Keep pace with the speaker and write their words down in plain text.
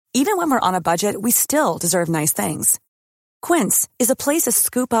even when we're on a budget, we still deserve nice things. Quince is a place to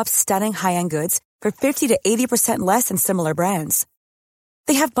scoop up stunning high-end goods for 50 to 80% less than similar brands.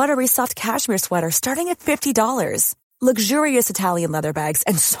 They have buttery soft cashmere sweaters starting at $50, luxurious Italian leather bags,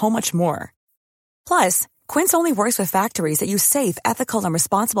 and so much more. Plus, Quince only works with factories that use safe, ethical, and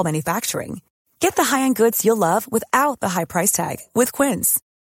responsible manufacturing. Get the high-end goods you'll love without the high price tag with Quince.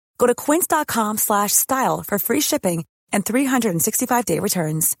 Go to quince.com/style for free shipping and 365-day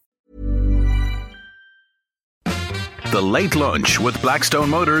returns. The Late Lunch with Blackstone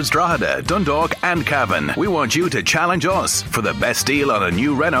Motors, Drogheda, Dundalk and Cavan. We want you to challenge us for the best deal on a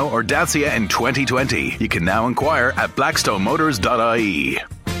new Renault or Dacia in 2020. You can now inquire at blackstonemotors.ie.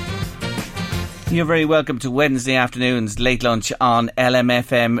 You're very welcome to Wednesday afternoon's Late Lunch on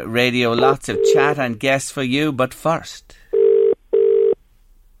LMFM Radio. Lots of chat and guests for you, but first...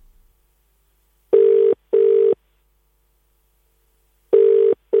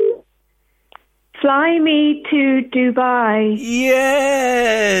 Fly me to Dubai.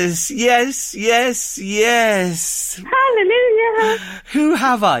 Yes, yes, yes, yes. Hallelujah. Who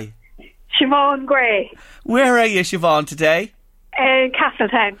have I? Siobhan Gray. Where are you, Siobhan, today? In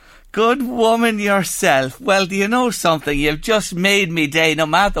Castletown. Good woman yourself. Well, do you know something? You've just made me day. No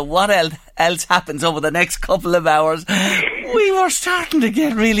matter what else happens over the next couple of hours, we were starting to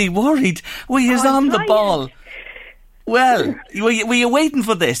get really worried. We was on the ball. Well, were you waiting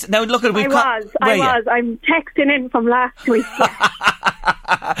for this? Now look at I was. I'm texting in from last week.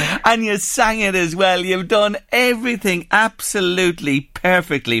 And you sang it as well. You've done everything absolutely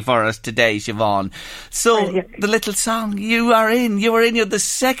perfectly for us today, Siobhan. So the little song, you were in. You're the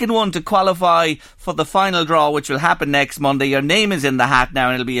second one to qualify for the final draw, which will happen next Monday. Your name is in the hat now,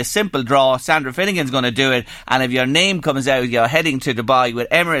 and it'll be a simple draw. Sandra Finnegan's going to do it, and if your name comes out, you're heading to Dubai with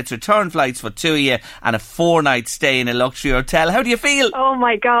Emirates return flights for 2 year and a 4-night stay in a luxury hotel. How do you feel? Oh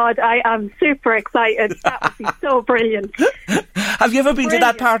my God, I am super excited. That would be so brilliant. Have you ever been to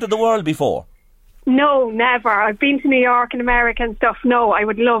that part of the world before? No, never. I've been to New York and America and stuff. No, I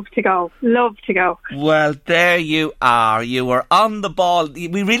would love to go. Love to go. Well, there you are. You were on the ball.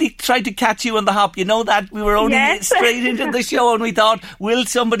 We really tried to catch you on the hop. You know that? We were only straight into the show and we thought, will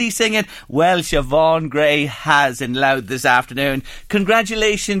somebody sing it? Well, Siobhan Gray has in Loud this afternoon.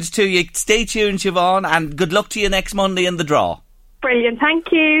 Congratulations to you. Stay tuned, Siobhan, and good luck to you next Monday in the draw. Brilliant,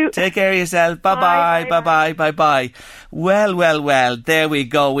 thank you. Take care of yourself. Bye-bye, bye-bye, bye-bye. Well, there we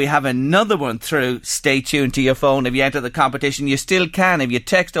go. We have another one through. Stay tuned to your phone. If you enter the competition, you still can. If you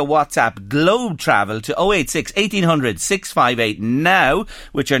text or WhatsApp Globe Travel to 086 1800 658 now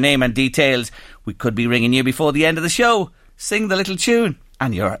with your name and details, we could be ringing you before the end of the show. Sing the little tune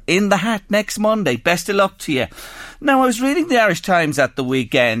and you're in the hat next Monday. Best of luck to you. Now, I was reading the Irish Times at the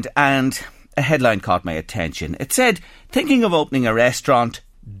weekend and a headline caught my attention. It said, thinking of opening a restaurant,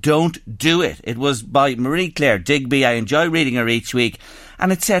 don't do it. It was by Marie-Claire Digby. I enjoy reading her each week.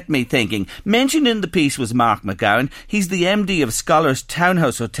 And it set me thinking. Mentioned in the piece was Mark McGowan. He's the MD of Scholars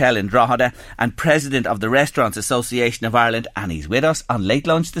Townhouse Hotel in Drogheda and President of the Restaurants Association of Ireland. And he's with us on Late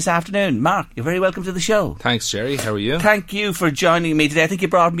Lunch this afternoon. Mark, you're very welcome to the show. Thanks, Jerry. How are you? Thank you for joining me today. I think you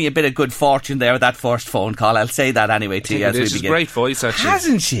brought me a bit of good fortune there with that first phone call. I'll say that anyway to you as we begin. She's a great voice, actually.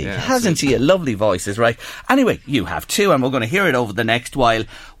 Hasn't she? Yeah, Hasn't she? A lovely voice is right. Anyway, you have too, and we're going to hear it over the next while.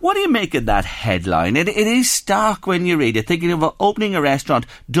 What do you make of that headline? It is stark when you read it. Thinking of opening a restaurant,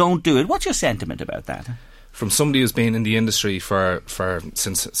 don't do it. What's your sentiment about that? From somebody who's been in the industry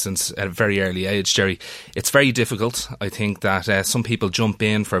since a very early age, Jerry, it's very difficult. I think that some people jump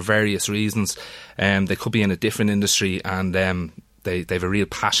in for various reasons. They could be in a different industry and they have a real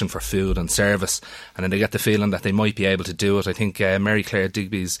passion for food and service, and then they get the feeling that they might be able to do it. I think Mary-Claire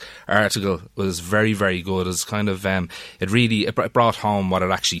Digby's article was very, very good. It's kind of it brought home what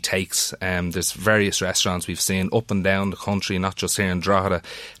it actually takes. There's various restaurants we've seen up and down the country, not just here in Drogheda,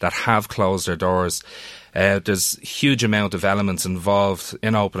 that have closed their doors. There's a huge amount of elements involved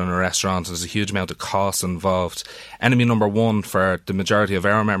in opening a restaurant. There's a huge amount of costs involved. Enemy number one for the majority of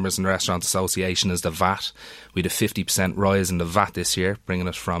our members in the Restaurant Association is the VAT. We had a 50% rise in the VAT this year, bringing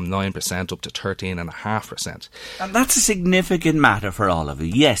it from 9% up to 13.5%. And that's a significant matter for all of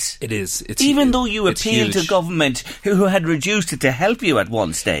you, yes. It is. Even though you appealed to government who had reduced it to help you at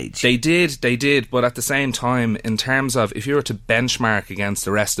one stage. They did, but at the same time, in terms of if you were to benchmark against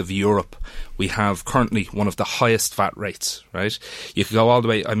the rest of Europe, we have currently one of the highest VAT rates, right? You could go all the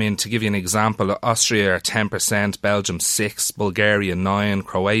way, to give you an example, Austria are 10%, Belgium 6%, Bulgaria 9%,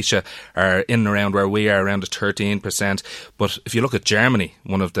 Croatia are in and around where we are, around 13%. But if you look at Germany,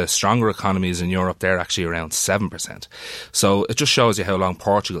 one of the stronger economies in Europe, they're actually around 7%. So it just shows you how long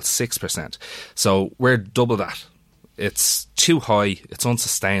Portugal, 6%. So we're double that. It's too high, it's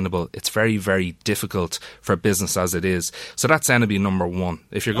unsustainable, it's very, very difficult for business as it is. So that's going to be number one.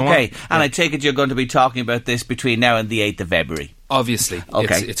 If you're going, okay, and I take it you're going to be talking about this between now and the 8th of February. Obviously,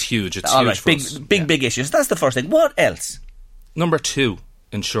 okay. It's huge. It's all huge right. for us. Big issues. That's the first thing. What else? Number 2,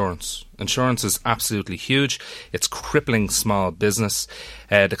 insurance. Insurance is absolutely huge. It's crippling small business.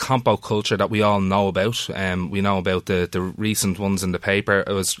 The compo culture that we all know about. We know about the recent ones in the paper.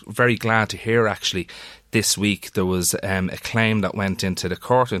 I was very glad to hear actually this week there was a claim that went into the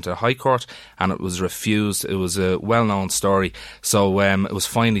High Court, and it was refused. It was a well-known story. So it was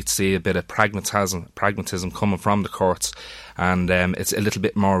finally to see a bit of pragmatism coming from the courts, and it's a little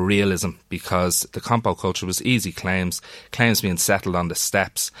bit more realism, because the compo culture was easy claims being settled on the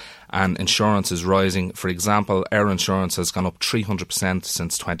steps, and insurance is rising. For example, our insurance has gone up 300%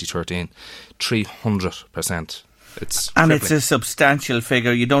 since 2013. 300%. It's a substantial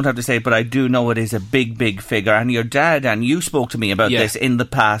figure. You don't have to say it, but I do know it is a big figure. And your dad, and you spoke to me about this in the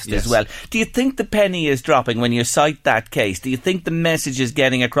past as well. Do you think the penny is dropping when you cite that case? Do you think the message is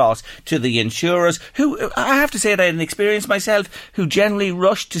getting across to the insurers, who, I have to say that I had an experience myself, who generally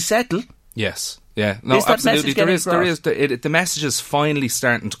rush to settle? Yes. Yeah, no, absolutely. There is. The message is finally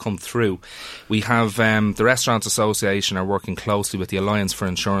starting to come through. We have the Restaurants Association are working closely with the Alliance for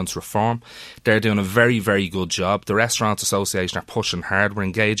Insurance Reform. They're doing a very, very good job. The Restaurants Association are pushing hard. We're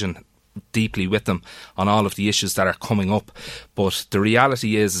engaging deeply with them on all of the issues that are coming up. But the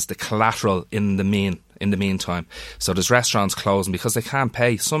reality is the collateral in the meantime. So there's restaurants closing because they can't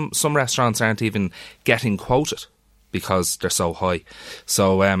pay. Some restaurants aren't even getting quoted because they're so high.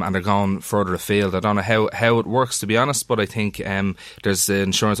 So and they're going further afield. I don't know how it works, to be honest, but I think there's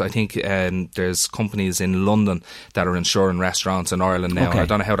insurance. I think there's companies in London that are insuring restaurants in Ireland now. Okay. And I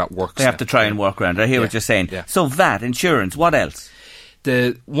don't know how that works. They have to try and work around it. I hear what you're saying. Yeah. So VAT, insurance, what else?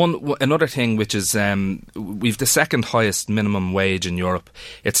 Another thing, which is we've the second highest minimum wage in Europe.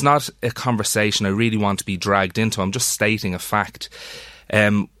 It's not a conversation I really want to be dragged into. I'm just stating a fact.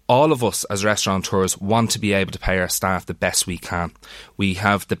 All of us as restaurateurs want to be able to pay our staff the best we can. We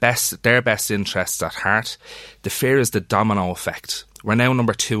have their best interests at heart. The fear is the domino effect. We're now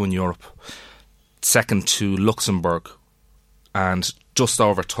number 2 in Europe, second to Luxembourg, and just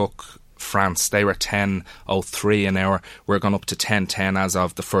overtook France. They were 10.03 an hour. We're gone up to 10.10 as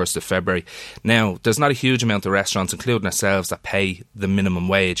of the 1st of February. Now, there's not a huge amount of restaurants, including ourselves, that pay the minimum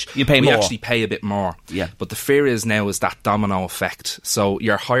wage. You pay more. We actually pay a bit more. Yeah. But the fear is now is that domino effect. So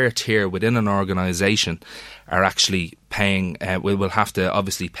your higher tier within an organisation are actually paying, will have to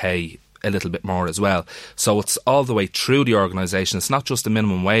obviously pay a little bit more as well. So it's all the way through the organisation. It's not just the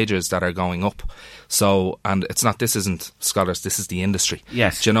minimum wages that are going up. So, and it's not, this isn't scholars, this is the industry.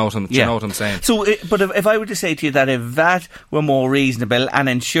 Yes. Do you know what I'm saying? So, but if I were to say to you that if VAT were more reasonable and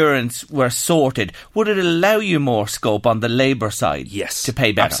insurance were sorted, would it allow you more scope on the labour side? Yes. To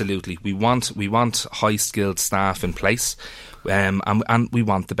pay better? Absolutely. We want high skilled staff in place. And we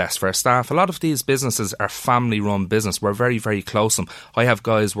want the best for our staff. A lot of these businesses are family run business. We're very, very close to them. I have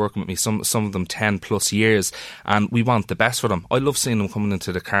guys working with me, some of them 10 plus years, and we want the best for them. I love seeing them coming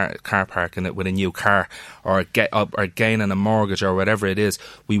into the car park with a new car, or gaining a mortgage or whatever it is.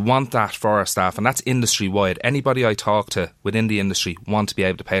 We want that for our staff, and that's industry wide. Anybody I talk to within the industry want to be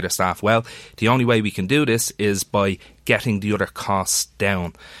able to pay their staff well. The only way we can do this is by getting the other costs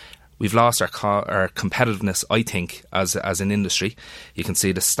down. We've lost our competitiveness, I think, as an industry. You can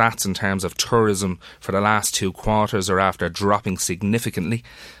see the stats in terms of tourism for the last 2 quarters are after dropping significantly.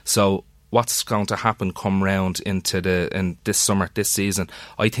 So what's going to happen come round into this summer, this season?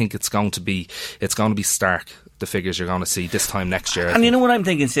 I think it's going to be stark, the figures you're going to see this time next year. And you know what I'm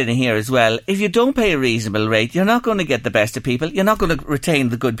thinking sitting here as well? If you don't pay a reasonable rate, you're not going to get the best of people. You're not going to retain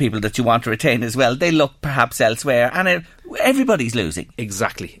the good people that you want to retain as well. They look perhaps elsewhere, and everybody's losing.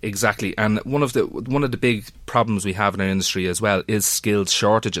 Exactly. And one of the big problems we have in our industry as well is skilled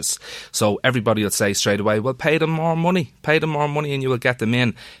shortages. So everybody will say straight away, well, pay them more money and you will get them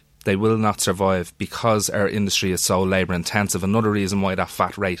in. They will not survive because our industry is so labour intensive. Another reason why that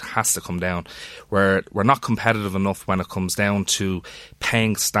VAT rate has to come down. We're not competitive enough when it comes down to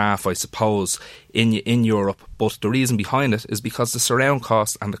paying staff, I suppose, in Europe. But the reason behind it is because the surround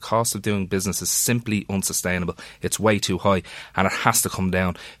cost and the cost of doing business is simply unsustainable. It's way too high, and it has to come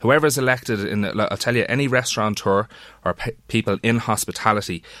down. Whoever's elected, I'll tell you, any restaurateur or people in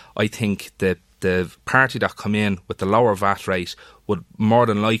hospitality, I think that the party that come in with the lower VAT rate would more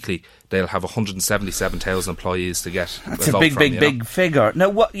than likely they'll have 177,000 employees to get. That's a big figure. Now,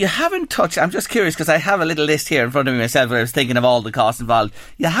 what you haven't touched, I'm just curious because I have a little list here in front of me myself where I was thinking of all the costs involved.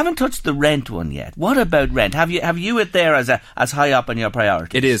 You haven't touched the rent one yet. What about rent? Have you it there as high up on your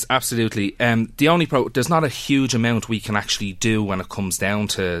priority? It is, absolutely. The only there's not a huge amount we can actually do when it comes down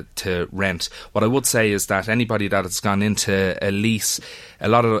to rent. What I would say is that anybody that has gone into a lease, a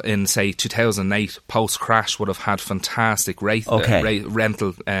lot of in say 2008 post crash would have had fantastic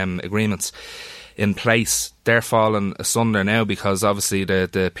rental agreements in place. They're falling asunder now because obviously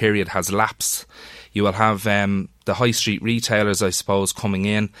the period has lapsed. You will have the high street retailers, I suppose, coming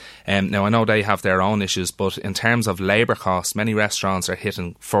in. Now, I know they have their own issues, but in terms of labour costs, many restaurants are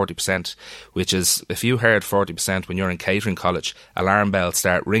hitting 40%, which is, if you heard 40% when you're in catering college, alarm bells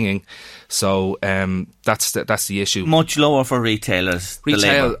start ringing. So that's the issue. Much lower for retailers.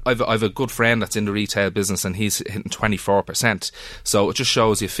 Retail, I've a good friend that's in the retail business and he's hitting 24%. So it just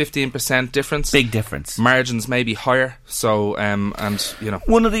shows you 15% difference. Big difference. Margins may be higher. So, and you know.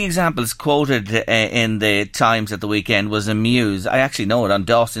 One of the examples quoted in the Times at the weekend was a Muse. I actually know it, on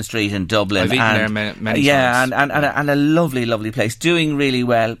Dawson Street in Dublin. I've eaten there many times. And a lovely place, doing really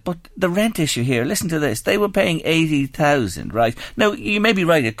well. But the rent issue here, listen to this, they were paying 80,000, right? Now, you may be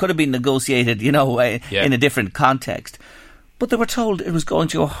right, it could have been negotiated, in a different context. But they were told it was going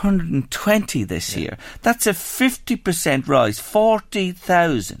to 120 this year. That's a 50% rise,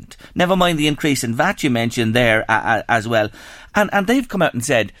 40,000. Never mind the increase in VAT you mentioned there as well. And they've come out and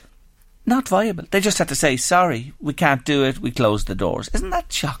said, not viable. They just had to say, sorry, we can't do it, we closed the doors. Isn't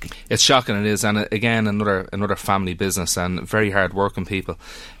that shocking? It's shocking, it is. And again, another family business and very hard working people.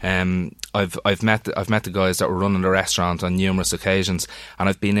 I've met the guys that were running the restaurant on numerous occasions, and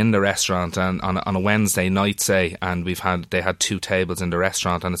I've been in the restaurant and on a Wednesday night, say, and they had 2 tables in the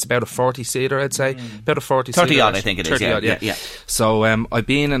restaurant, and it's about a 40-seater, I'd say. About a 40-seater. 30 odd, I think it is. 30 odd, yeah. So I've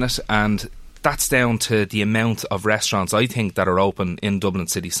been in it, and that's down to the amount of restaurants, I think, that are open in Dublin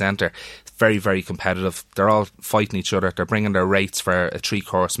city centre. Very, very competitive. They're all fighting each other. They're bringing their rates for a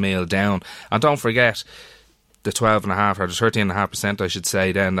 3-course meal down. And don't forget, the 12.5% or the 13.5%, I should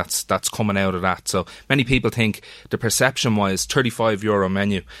say, then that's coming out of that. So many people think the perception wise, €35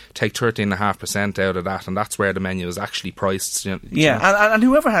 menu, take 13.5% out of that, and that's where the menu is actually priced. And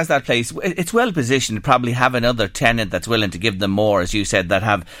whoever has that place, it's well positioned to probably have another tenant that's willing to give them more, as you said, that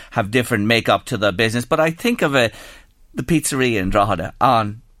have different makeup to the business. But I think of the pizzeria in Drogheda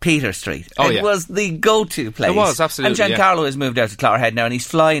on Peter Street. It was the go-to place. It was, absolutely. And Giancarlo has moved out to Clogherhead now, and he's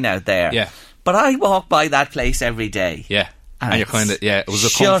flying out there. Yeah. But I walk by that place every day. Yeah. And you're kind of, it was a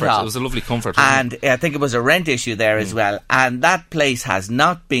comfort. It was a lovely comfort. And I think it was a rent issue there as well. And that place has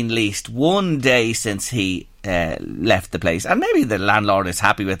not been leased one day since he left the place. And maybe the landlord is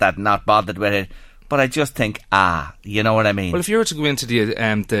happy with that and not bothered with it. But I just think, you know what I mean? Well, if you were to go into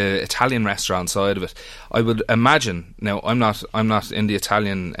the Italian restaurant side of it, I would imagine. Now, I'm not in the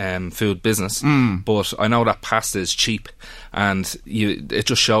Italian food business, but I know that pasta is cheap, and it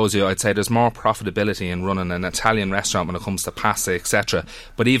just shows you. I'd say there's more profitability in running an Italian restaurant when it comes to pasta, etc.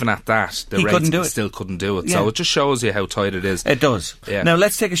 But even at that, the rates still couldn't do it. Yeah. So it just shows you how tight it is. It does. Yeah. Now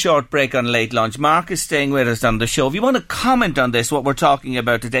let's take a short break on Late Lunch. Mark is staying with us on the show. If you want to comment on this, what we're talking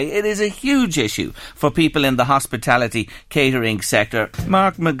about today, it is a huge issue for people in the hospitality catering sector.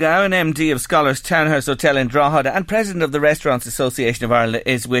 Mark McGowan, MD of Scholars Townhouse Hotel in Drogheda and President of the Restaurants Association of Ireland,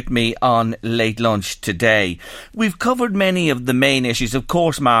 is with me on Late Lunch today. We've covered many of the main issues. Of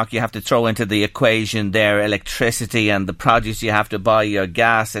course, Mark, you have to throw into the equation there electricity and the produce you have to buy, your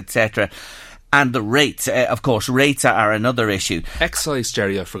gas, etc. And the rates, of course, rates are another issue. Excise,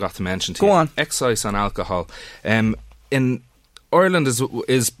 Jerry, I forgot to mention to you. Go on. Excise on alcohol. In Ireland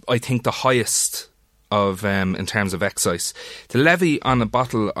is I think the highest of in terms of excise. The levy on a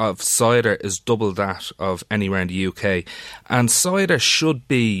bottle of cider is double that of anywhere in the UK, and cider should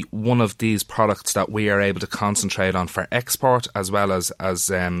be one of these products that we are able to concentrate on for export as well as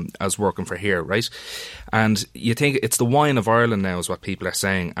working for here, right? And you think it's the wine of Ireland now is what people are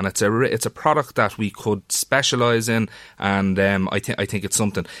saying, and it's a product that we could specialise in, and I think it's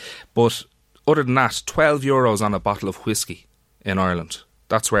something. But other than that, €12 on a bottle of whiskey in Ireland.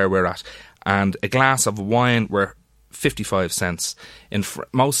 That's where we're at. And a glass of wine were 55 cents. In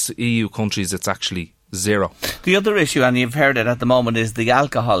most EU countries, it's actually zero. The other issue, and you've heard it at the moment, is the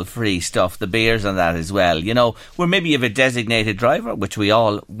alcohol-free stuff, the beers and that as well. You know, where maybe you have a designated driver, which we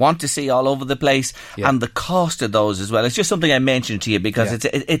all want to see all over the place, and the cost of those as well. It's just something I mentioned to you because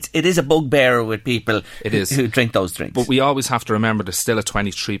it is a bugbearer with people who drink those drinks. But we always have to remember there's still a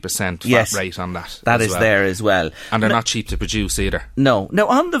 23% VAT rate on that. That is there as well. And they're not cheap to produce either. No. Now,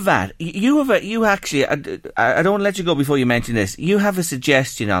 on the VAT, you actually, I don't want to let you go before you mention this, you have a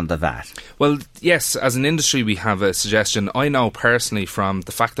suggestion on the VAT. Well, yes, as an industry we have a suggestion. I know personally from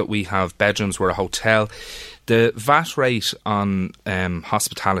the fact that we have bedrooms, we're a hotel, the VAT rate on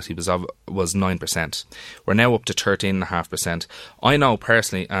hospitality was 9%. We're now up to 13.5%. I know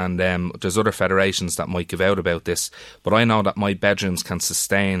personally, and there's other federations that might give out about this, but I know that my bedrooms can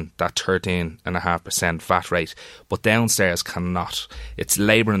sustain that 13.5% VAT rate, but downstairs cannot. It's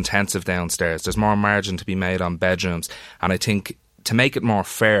labour intensive downstairs. There's more margin to be made on bedrooms, and I think to make it more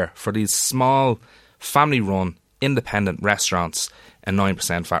fair for these small family-run independent restaurants, a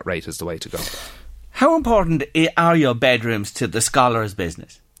 9% VAT rate is the way to go. How important are your bedrooms to the Scholars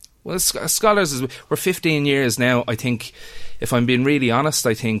business? Well, Scholars, we're 15 years now. I think, if I'm being really honest,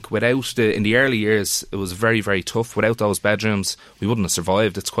 I think in the early years, it was very, very tough. Without those bedrooms, we wouldn't have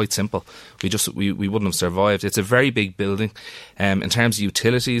survived. It's quite simple. We wouldn't have survived. It's a very big building. In terms of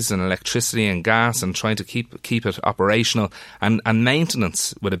utilities and electricity and gas and trying to keep it operational and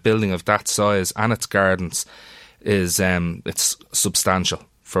maintenance with a building of that size and its gardens is it's substantial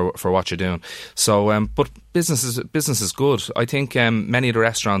for what you're doing. So, but business is good. I think many of the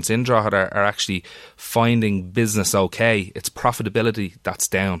restaurants in Drogheda are actually finding business okay. It's profitability that's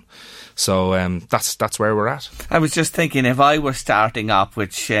down. So that's where we're at. I was just thinking, if I were starting up,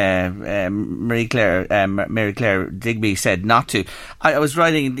 which Mary Claire Digby said not to, I was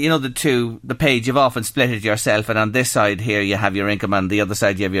writing, the page, you've often split it yourself, and on this side here you have your income, and the other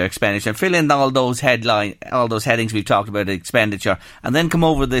side you have your expenditure, and fill in all those headings we've talked about, expenditure, and then come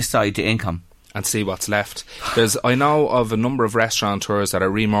over this side to income. And see what's left. I know of a number of restaurateurs that are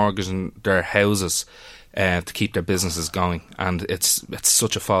remortgaging their houses to keep their businesses going, and it's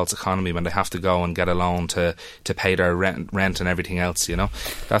such a false economy when they have to go and get a loan to pay their rent and everything else.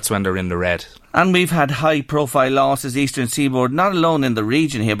 That's when they're in the red. And we've had high profile losses, Eastern Seaboard, not alone in the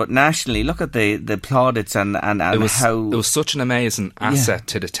region here, but nationally. Look at the plaudits and how... It was such an amazing asset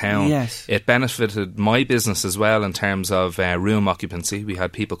to the town. Yes. It benefited my business as well in terms of room occupancy. We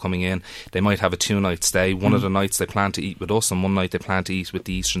had people coming in, they might have a 2-night stay. One of the nights they plan to eat with us, and one night they plan to eat with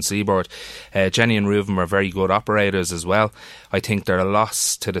the Eastern Seaboard. Jenny and Reuven were very good operators as well. I think they're a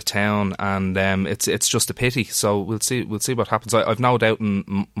loss to the town, and it's just a pity. So we'll see what happens. I've no doubt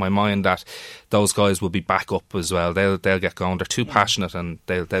in my mind that those guys will be back up as well. They'll get going. They're too passionate, and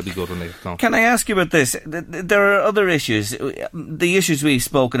they'll be good when they get going. Can I ask you about this? There are other issues. The issues we've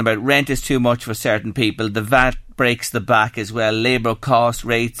spoken about. Rent is too much for certain people. The VAT breaks the back as well. Labour costs,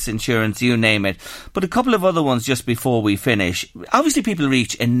 rates, insurance, you name it. But a couple of other ones just before we finish. Obviously people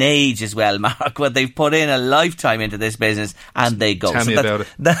reach an age as well, Mark, where they've put in a lifetime into this business and they go. Tell me about it.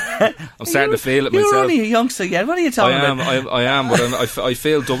 I'm starting to feel it myself. You're only a youngster yet. What are you talking about? I am, but I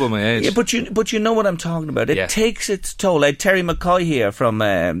feel double my age. Yeah, but you know what I'm talking about. It takes its toll. I had Terry McCoy here from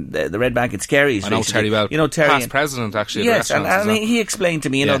the Red Bank at Skerries. I know Terry well. Terry, past president actually. Yes, and he explained to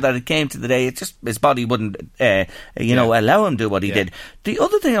me, that it came to the day, it just his body wouldn't, allow him to do what he did. The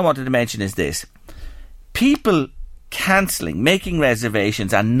other thing I wanted to mention is this: people cancelling, making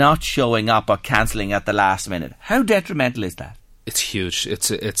reservations, and not showing up or cancelling at the last minute. How detrimental is that? It's huge. It's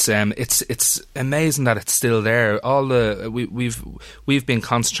amazing that it's still there. We've been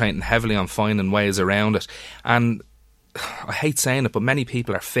concentrating heavily on finding ways around it, and I hate saying it, but many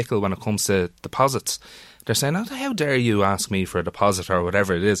people are fickle when it comes to deposits. They're saying, how dare you ask me for a deposit or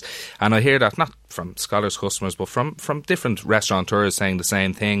whatever it is. And I hear that not from Scholars customers, but from different restaurateurs saying the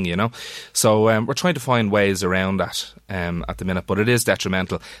same thing, So we're trying to find ways around that at the minute, but it is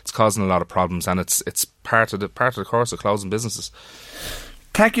detrimental. It's causing a lot of problems, and it's part of the course of closing businesses.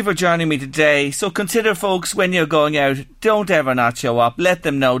 Thank you for joining me today. So consider, folks, when you're going out, don't ever not show up. Let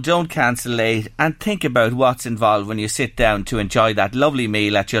them know, don't cancel late, and think about what's involved when you sit down to enjoy that lovely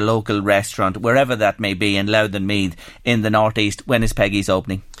meal at your local restaurant, wherever that may be in Louth-and-Meath in the northeast. When is Peggy's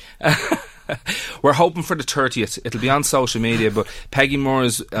opening? We're hoping for the 30th. It'll be on social media, but Peggy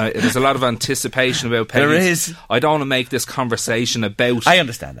Moore's, there's a lot of anticipation about Peggy's. There is. I don't want to make this conversation about I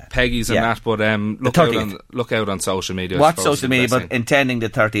understand that. Peggy's and that, but look out on social media. Watch social media, but intending the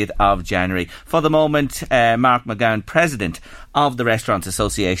 30th of January. For the moment, Mark McGowan, President of the Restaurants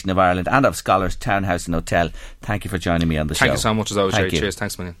Association of Ireland and of Scholars Townhouse and Hotel, thank you for joining me on the show. Thank you so much as always, Jerry. Cheers.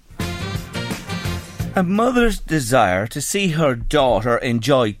 Thanks, man. A mother's desire to see her daughter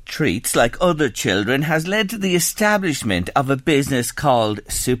enjoy treats like other children has led to the establishment of a business called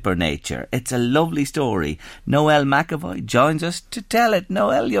Supernature. It's a lovely story. Noelle McAvoy joins us to tell it.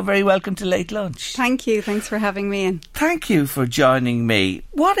 Noelle, you're very welcome to Late Lunch. Thank you. Thanks for having me in. Thank you for joining me.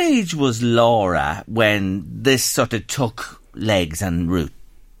 What age was Laura when this sort of took legs and root?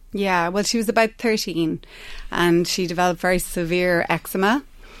 Yeah, well, she was about 13 and she developed very severe eczema.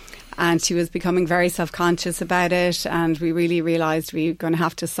 And she was becoming very self-conscious about it, and we really realised we were going to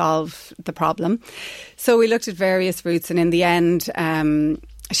have to solve the problem. So we looked at various routes, and in the end,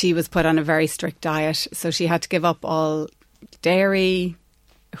 she was put on a very strict diet. So she had to give up all dairy,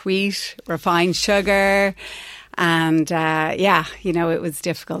 wheat, refined sugar, and it was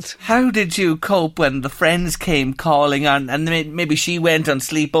difficult. How did you cope when the friends came calling on, and maybe she went on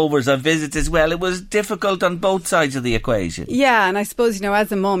sleepovers or visits as well? It was difficult on both sides of the equation. Yeah, and I suppose,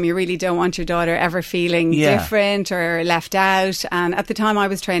 as a mum, you really don't want your daughter ever feeling different or left out. And at the time I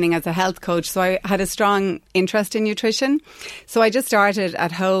was training as a health coach, so I had a strong interest in nutrition. So I just started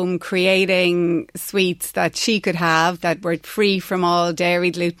at home creating sweets that she could have that were free from all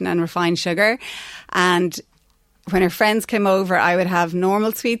dairy, gluten and refined sugar. And when her friends came over, I would have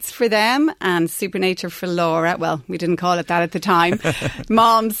normal sweets for them and Supernature for Laura. Well, we didn't call it that at the time.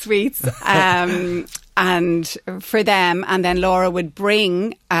 Mom sweets and for them. And then Laura would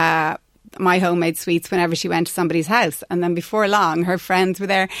bring my homemade sweets whenever she went to somebody's house. And then before long, her friends were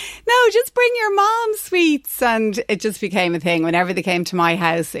there. No, just bring your mom's sweets. And it just became a thing. Whenever they came to my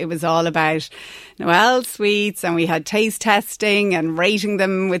house, it was all about Noelle sweets. And we had taste testing and rating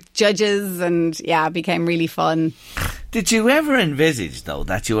them with judges. And yeah, it became really fun. Did you ever envisage, though,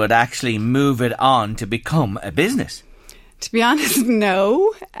 that you would actually move it on to become a business? To be honest,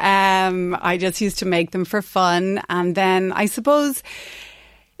 no. I just used to make them for fun. And then I suppose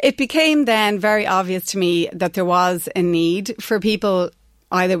it became then very obvious to me that there was a need for people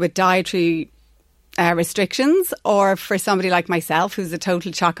either with dietary restrictions or for somebody like myself who's a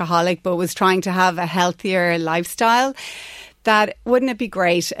total chocoholic but was trying to have a healthier lifestyle. That wouldn't it be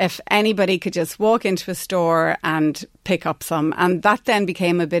great if anybody could just walk into a store and pick up some? And that then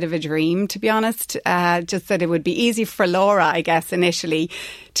became a bit of a dream, to be honest. Just that it would be easy for Laura, I guess, initially,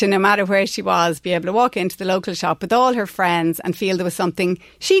 to no matter where she was, be able to walk into the local shop with all her friends and feel there was something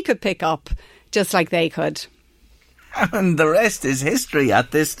she could pick up just like they could. And the rest is history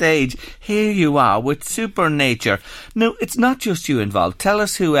at this stage. Here you are with Supernature. No, it's not just you involved. Tell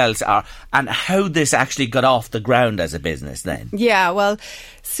us who else are and how this actually got off the ground as a business then. Yeah, well,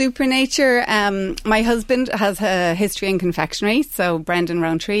 Supernature, my husband has a history in confectionery, so Brendan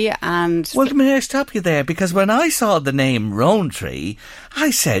Rowntree. And well, may I stop you there? Because when I saw the name Rowntree,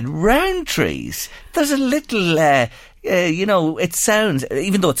 I said Rowntrees. There's a little it sounds,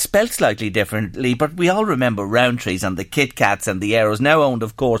 even though it's spelt slightly differently, but we all remember Rowntrees and the Kit Kats and the Aeros, now owned,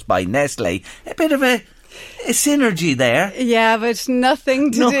 of course, by Nestle. A bit of a synergy there. Yeah, but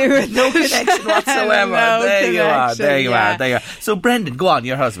nothing to do with no connection whatsoever. There you are. So Brendan, go on,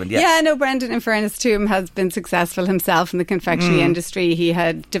 your husband. Yes. Yeah, no, Brendan, in fairness to him, has been successful himself in the confectionery industry. He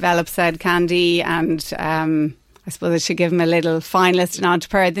had developed Said Candy and I suppose I should give him a little finalist and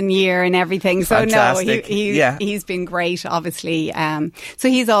Entrepreneur of the Year and everything. So fantastic. He's been great, obviously. So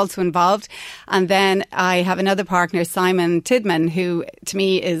he's also involved. And then I have another partner, Simon Tidman, who to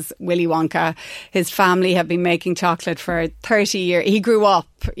me is Willy Wonka. His family have been making chocolate for 30 years. He grew up,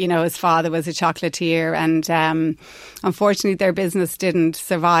 his father was a chocolatier, and unfortunately their business didn't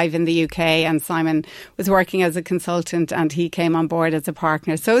survive in the UK, and Simon was working as a consultant and he came on board as a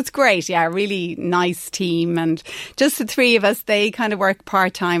partner. So it's great, yeah, really nice team, and just the three of us, they kind of work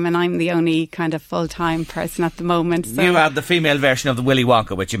part-time and I'm the only kind of full-time person at the moment. So. You have the female version of the Willy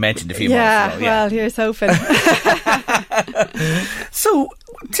Wonka, which you mentioned a few months ago. Yeah, well, here's hoping. So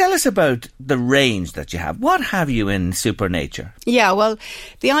tell us about the range that you have. What have you in Supernature? Yeah, well,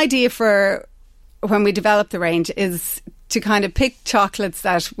 the idea for when we developed the range is to kind of pick chocolates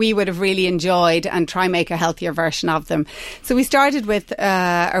that we would have really enjoyed and try and make a healthier version of them. So we started with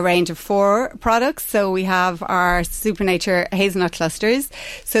a range of 4 products. So we have our Supernature hazelnut clusters.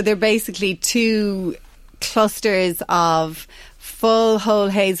 So they're basically 2 clusters of full whole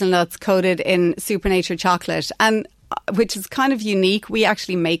hazelnuts coated in Supernature chocolate, and which is kind of unique. We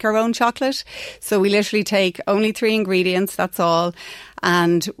actually make our own chocolate. So we literally take only 3 ingredients, that's all,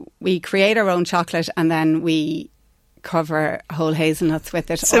 and we create our own chocolate, and then we cover whole hazelnuts with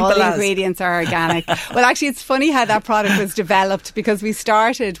it. Simple all the as. ingredients are organic. Well, actually, it's funny how that product was developed, because we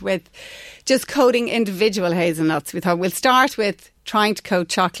started with just coating individual hazelnuts. We thought we'll start with trying to coat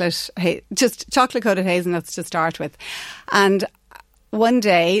chocolate, just chocolate coated hazelnuts to start with. And one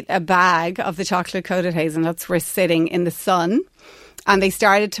day, a bag of the chocolate-coated hazelnuts were sitting in the sun, and they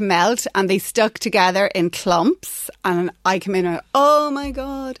started to melt, and they stuck together in clumps. And I came in and went, oh my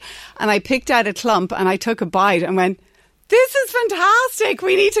God. And I picked out a clump, and I took a bite and went, this is fantastic.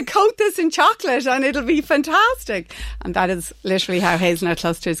 We need to coat this in chocolate and it'll be fantastic. And that is literally how hazelnut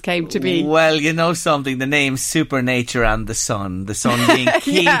clusters came to be. Well, you know something, the name Supernature and the sun being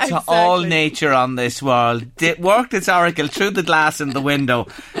key to all nature on this world. It worked its oracle through the glass in the window.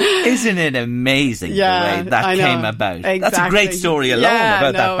 Isn't it amazing the way that came about? Exactly. That's a great story alone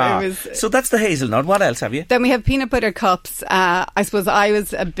about that bar. So that's the hazelnut. What else have you? Then we have peanut butter cups. I suppose I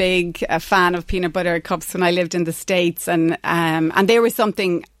was a big fan of peanut butter cups when I lived in the States, and they were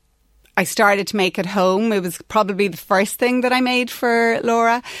something I started to make at home. It was probably the first thing that I made for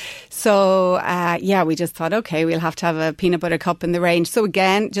Laura. So, we just thought, okay, we'll have to have a peanut butter cup in the range. So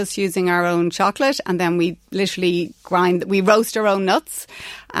again, just using our own chocolate, and then we literally we roast our own nuts,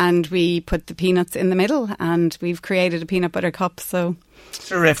 and we put the peanuts in the middle, and we've created a peanut butter cup. So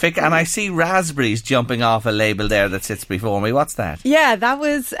terrific. And I see raspberries jumping off a label there that sits before me. What's that? Yeah, that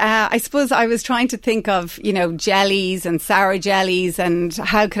was, I suppose I was trying to think of, jellies and sour jellies, and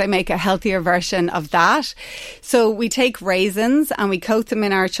how could I make a healthier version of that? So we take raisins and we coat them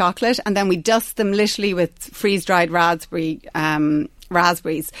in our chocolate, and then we dust them literally with freeze-dried raspberries.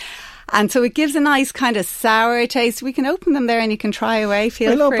 And so it gives a nice kind of sour taste. We can open them there and you can try away.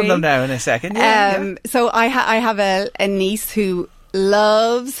 Feel free. We'll open them now in a second. Yeah. So I have a niece who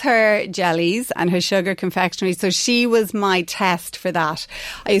loves her jellies and her sugar confectionery, so she was my test for that.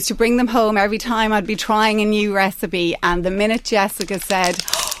 I used to bring them home every time I'd be trying a new recipe, and the minute Jessica said,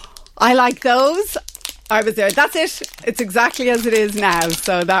 I like those, I was there. That's it. It's exactly as it is now.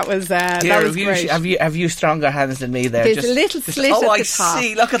 So that was that was great. Have you stronger hands than me there? There's a little slit at the top. Oh, I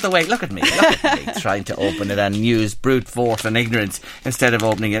see. Look at the way. Look at me trying to open it and use brute force and ignorance instead of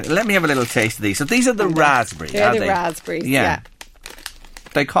opening it. Let me have a little taste of these. So these are the raspberries. They're the raspberries. Yeah.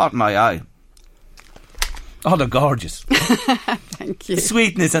 They caught my eye. Oh, they're gorgeous. Thank you.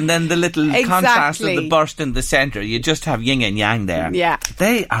 Sweetness, and then the little contrast of the burst in the centre. You just have yin and yang there. Yeah.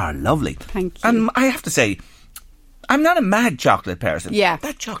 They are lovely. Thank you. And I have to say, I'm not a mad chocolate person. Yeah.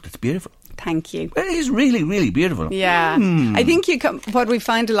 That chocolate's beautiful. Thank you. It is really, really beautiful. Yeah. I think what we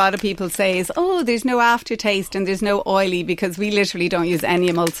find a lot of people say is, oh, there's no aftertaste and there's no oily, because we literally don't use any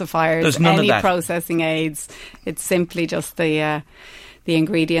emulsifiers, there's none any of that. Processing aids. It's simply just the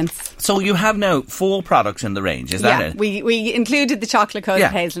ingredients. So you have now 4 products in the range, is that it? We included the chocolate-coated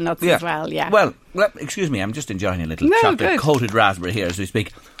hazelnuts as well, yeah. Well, excuse me, I'm just enjoying a little chocolate-coated raspberry here as we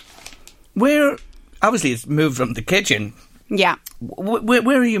speak. Obviously it's moved from the kitchen. Yeah.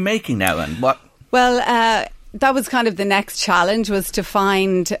 Where are you making now, and what? Well, that was kind of the next challenge, was to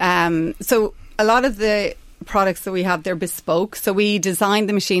find... so a lot of the products that we have, they're bespoke, so we designed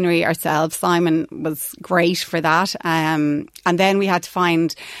the machinery ourselves. Simon was great for that, and then we had to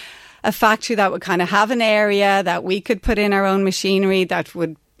find a factory that would kind of have an area that we could put in our own machinery, that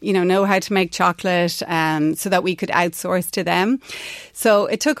would know how to make chocolate, so that we could outsource to them. So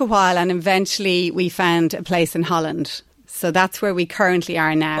it took a while, and eventually we found a place in Holland. So that's where we currently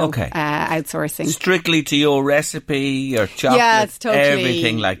are now, outsourcing. Strictly to your recipe, your chocolate, yeah, it's totally,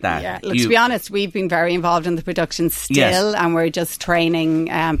 everything like that. Yeah. Look, to be honest, we've been very involved in the production still, and we're just training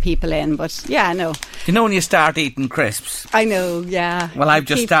people in. But yeah, no. You know when you start eating crisps? I know, yeah. Well, I've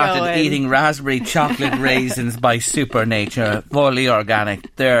just started eating raspberry chocolate raisins by Supernature, fully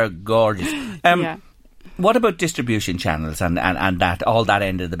organic. They're gorgeous. Yeah. What about distribution channels and that all that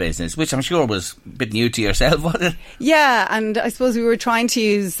end of the business, which I'm sure was a bit new to yourself, wasn't it? Yeah, and I suppose we were trying to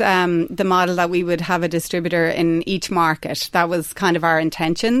use the model that we would have a distributor in each market. That was kind of our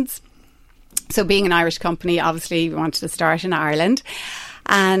intentions. So being an Irish company, obviously we wanted to start in Ireland.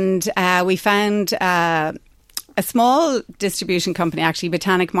 And we found a small distribution company, actually,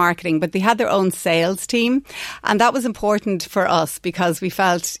 Botanic Marketing, but they had their own sales team. And that was important for us because we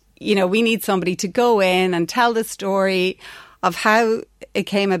felt... we need somebody to go in and tell the story of how it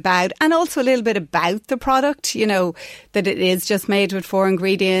came about, and also a little bit about the product, that it is just made with 4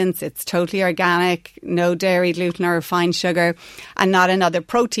 ingredients, it's totally organic, no dairy, gluten or refined sugar, and not another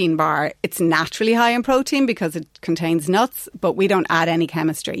protein bar. It's naturally high in protein because it contains nuts, but we don't add any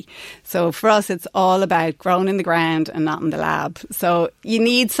chemistry. So for us, it's all about grown in the ground and not in the lab. So you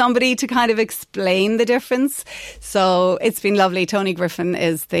need somebody to kind of explain the difference. So it's been lovely. Tony Griffin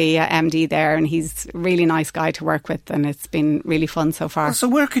is the MD there, and he's a really nice guy to work with, and it's been really fun so far. So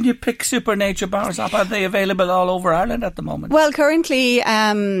where can you pick Supernature bars up? Are they available all over Ireland at the moment? Well, currently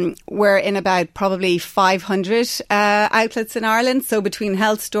we're in about probably 500 outlets in Ireland. So between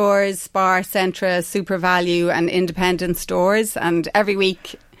health stores, Spar, Centra, Super Value and independent stores. And every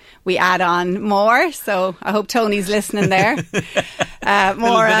week we add on more. So I hope Tony's listening there.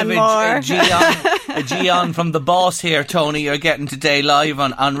 More and more. A G-on from the boss here, Tony, you're getting today live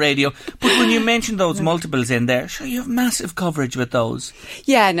on radio. But when you mention those multiples in there, sure, you have massive coverage with those.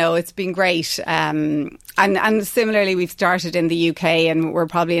 Yeah, no, it's been great. And similarly, we've started in the UK and we're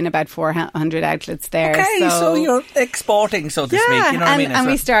probably in about 400 outlets there. Okay, so you're exporting, so to speak. You know what I mean? And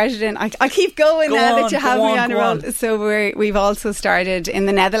we started in, I keep going now that you have me on a roll. So we've also started in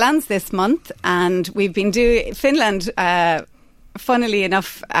the Netherlands this month, and we've been doing Finland. Funnily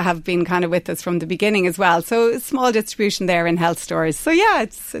enough, have been kind of with us from the beginning as well. So small distribution there in health stores. So yeah,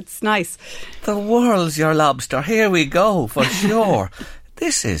 it's nice. The world's your lobster. Here we go, for sure.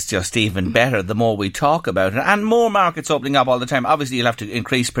 This is just even better the more we talk about it. And more markets opening up all the time. Obviously, you'll have to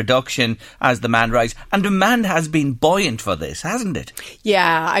increase production as demand rises. And demand has been buoyant for this, hasn't it?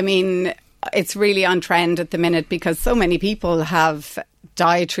 Yeah, I mean, it's really on trend at the minute because so many people have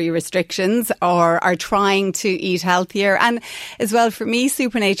dietary restrictions or are trying to eat healthier. And as well, for me,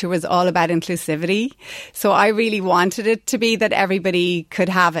 Supernature was all about inclusivity. So I really wanted it to be that everybody could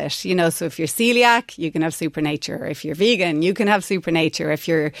have it. You know, so if you're celiac, you can have Supernature. If you're vegan, you can have Supernature. If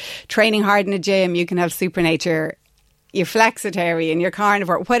you're training hard in a gym, you can have Supernature. You're flexitarian, you're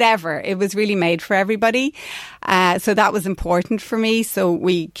carnivore, whatever. It was really made for everybody. So that was important for me. So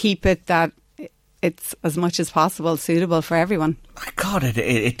we keep it that it's as much as possible suitable for everyone. My God,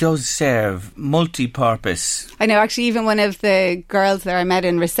 it does serve multi-purpose. I know, actually, even one of the girls there I met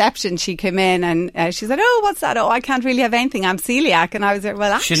in reception, she came in and she said, "Oh, what's that? Oh, I can't really have anything. I'm celiac." And I was like,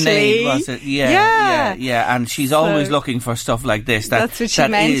 "Well, actually..." Sinead, was it? Yeah. And she's always looking for stuff like this. That's what she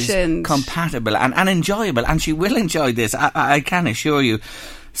mentioned. Is compatible and enjoyable. And she will enjoy this, I can assure you.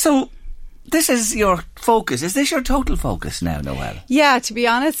 So... this is your focus. Is this your total focus now, Noelle? Yeah, to be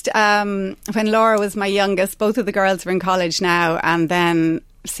honest, when Laura was my youngest, both of the girls were in college now, and then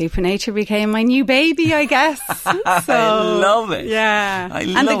Supernature became my new baby, I guess. So, I love it. Yeah.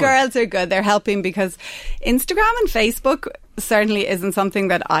 And the girls are good. They're helping because Instagram and Facebook certainly isn't something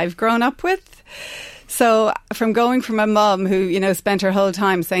that I've grown up with. So from going from a mum who, you know, spent her whole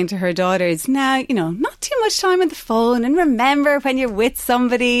time saying to her daughters, now, you know, not too much time on the phone, and remember when you're with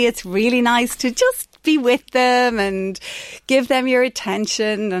somebody, it's really nice to just be with them and give them your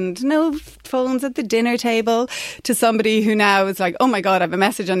attention and no phones at the dinner table, to somebody who now is like, oh my God, I have a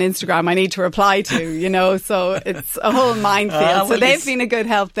message on Instagram I need to reply to, you know, so it's a whole minefield. So they've been a good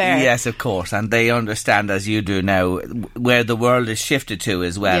help there. Yes, of course, and they understand, as you do now, where the world is shifted to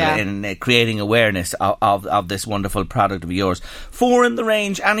as well, in creating awareness of this wonderful product of yours. 4 in the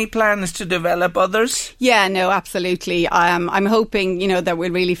range. Any plans to develop others? Yeah, no, absolutely. I'm hoping, you know, that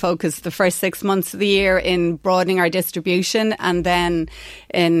we'll really focus the first 6 months of the year in broadening our distribution, and then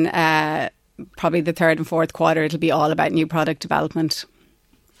in probably the 3rd and 4th quarter it'll be all about new product development.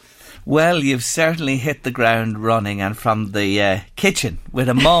 Well, you've certainly hit the ground running, and from the kitchen with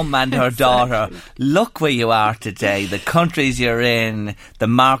a mum and her daughter, look where you are today, the countries you're in, the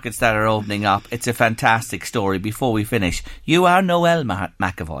markets that are opening up. It's a fantastic story. Before we finish, you are Noelle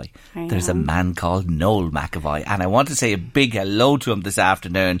McAvoy. There's a man called Noel McAvoy, and I want to say a big hello to him this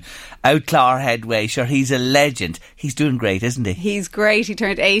afternoon. Out Clogherhead Way, sure, he's a legend. He's doing great, isn't he? He's great. He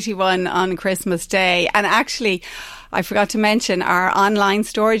turned 81 on Christmas Day, and actually, I forgot to mention our online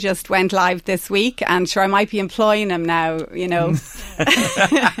store just went live this week, and sure, I might be employing him now, you know.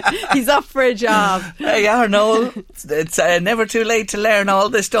 He's up for a job. There you are, Noel. It's never too late to learn all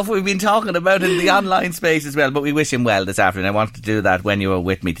this stuff we've been talking about in the online space as well, but we wish him well this afternoon. I wanted to do that when you were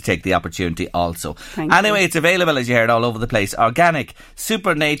with me to take the opportunity also. Anyway, it's available, as you heard, all over the place. Organic,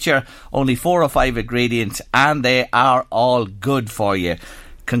 Supernature, only 4 or 5 ingredients, and they are all good for you.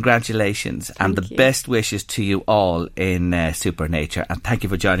 Congratulations and the best wishes to you all in Supernature, and thank you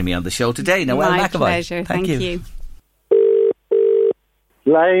for joining me on the show today, Noelle McAvoy. My pleasure, thank you.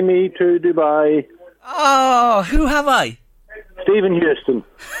 Fly me to Dubai. Oh, who have I? Stephen Houston.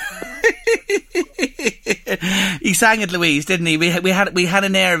 He sang it, Louise, didn't he? We had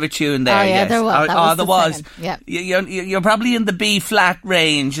an air of a tune there. Oh yeah, yes. there was. There was. Yeah. You're probably in the B flat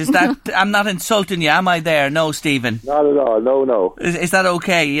range. Is that? I'm not insulting you, am I? There, no, Stephen. Not at all. No. Is that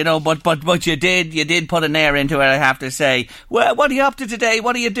okay? You know, but you did put an air into it, I have to say. Well, what are you up to today?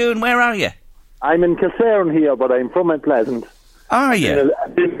 What are you doing? Where are you? I'm in Kilsaran here, but I'm from Mount Pleasant. Are you? A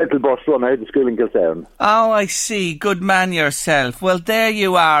big little bus run out of school in Kildown. Oh, I see. Good man yourself. Well, there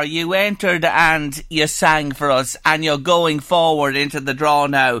you are. You entered and you sang for us, and you're going forward into the draw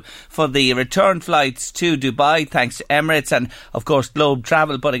now for the return flights to Dubai, thanks to Emirates and, of course, Globe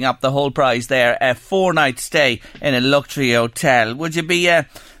Travel putting up the whole prize there. A 4-night stay in a luxury hotel. Would you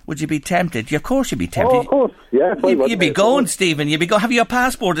be tempted? Of course you'd be tempted. Oh, of course. Yeah. You'd be going, Stephen. You'd be going. Have you a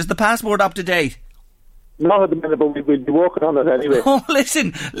passport? Is the passport up to date? Not at the minute, but we'll be working on it anyway. Oh,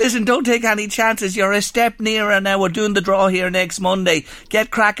 listen, don't take any chances. You're a step nearer now. We're doing the draw here next Monday. Get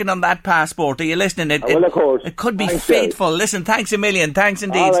cracking on that passport. Are you listening? Well, of course. It could be Thanks, fateful. Jerry. Listen, thanks a million. Thanks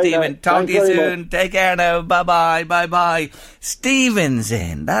indeed, right, Stephen. Talk to you soon. Much. Take care now. Bye-bye. Bye-bye. Stephen's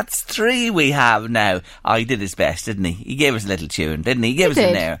in. That's 3 we have now. Oh, he did his best, didn't he? He gave us a little tune, didn't he? He gave us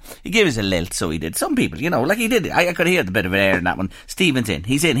an air. He gave us a lilt, so he did. Some people, like he did. I could hear the bit of air in that one. Stephen's in.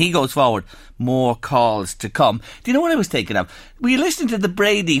 He's in. He goes forward. More calls to come. Do you know what I was thinking of? Were you listening to the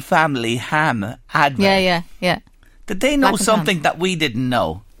Brady family ham advert? Yeah. Did they know something that we didn't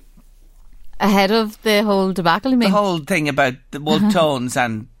know? Ahead of the whole debacle, you mean? The whole thing about the Wolf Tones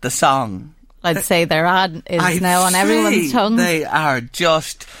and the song. I'd say their ad is now on everyone's tongue. They are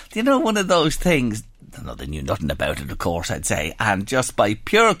just, one of those things. No, they knew nothing about it, of course, I'd say. And just by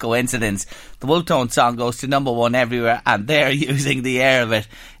pure coincidence, the Wolf Tones song goes to number 1 everywhere, and they're using the air of it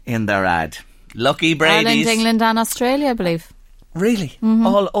in their ad. Lucky Brady's. Ireland, England and Australia, I believe. Really? Mm-hmm.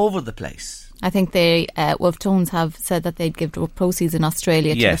 All over the place. I think they, Wolf Tones have said that they'd give proceeds in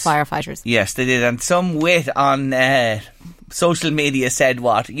Australia to the firefighters. Yes, they did. And some wit on social media said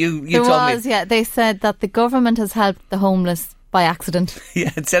what? You told me. They said that the government has helped the homeless by accident.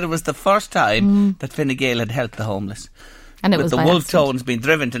 Yeah, it said it was the first time that Fine Gael had helped the homeless. And it with was the by Wolf accident. Tones being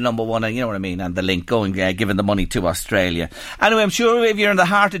driven to number 1, and you know what I mean, and the link going, giving the money to Australia. Anyway, I'm sure if you're in the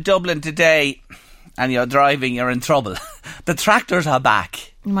heart of Dublin today and you're driving, you're in trouble. The tractors are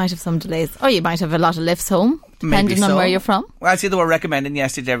back. You might have some delays. Or you might have a lot of lifts home, depending on where you're from. Well, I see they were recommending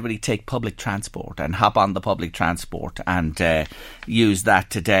yesterday everybody take public transport and hop on the public transport and use that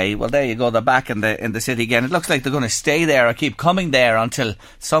today. Well, there you go. They're back in the city again. It looks like they're going to stay there or keep coming there until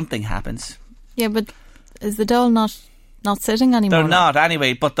something happens. Yeah, but is the Dáil not sitting anymore? They're not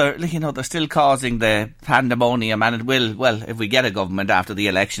anyway, but they're still causing the pandemonium, and it will, well, if we get a government after the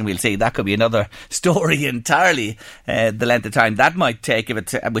election, we'll see. That could be another story entirely, the length of time that might take,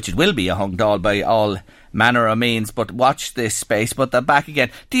 which it will be a hung Dáil by all manner of means. But watch this space. But they're back again.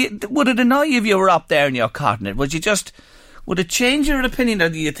 Would it annoy you if you were up there and you're caught in it? Would it change your opinion, or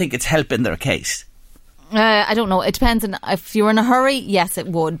do you think it's helping their case? I don't know. It depends. If you're in a hurry, yes, it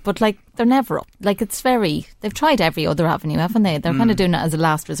would. But they're never up. They've tried every other avenue, haven't they? They're kind of doing it as a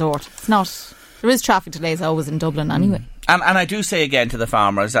last resort. It's not. There is traffic delays always in Dublin anyway. And I do say again to the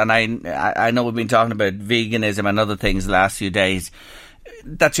farmers, and I know we've been talking about veganism and other things the last few days,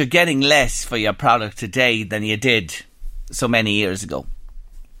 that you're getting less for your product today than you did so many years ago.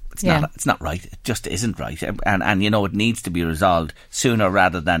 It's not right. It just isn't right. And it needs to be resolved sooner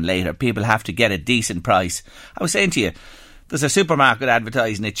rather than later. People have to get a decent price. I was saying to you, there's a supermarket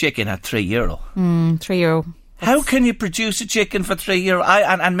advertising a chicken at €3. €3. How can you produce a chicken for €3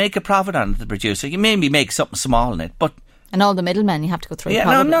 and make a profit on it, the producer? You maybe make something small in it, but... And all the middlemen you have to go through. Yeah,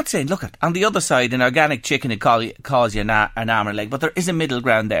 no, I'm not saying, look, on the other side, an organic chicken would cause you an arm and a leg, but there is a middle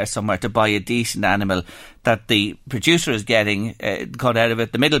ground there somewhere to buy a decent animal that the producer is getting cut out of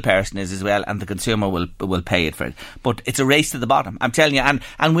it, the middle person is as well, and the consumer will pay it for it. But it's a race to the bottom, I'm telling you,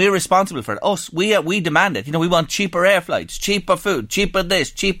 and we're responsible for it. We demand it. We want cheaper air flights, cheaper food, cheaper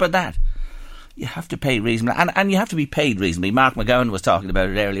this, cheaper that. You have to pay reasonably, and you have to be paid reasonably. Mark McGowan was talking about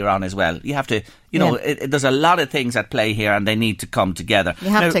it earlier on as well. You have to, there's a lot of things at play here, and they need to come together. You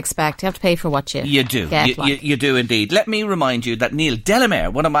have to pay for what you do. Get, you do indeed. Let me remind you that Neil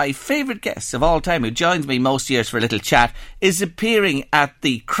Delamere, one of my favourite guests of all time, who joins me most years for a little chat, is appearing at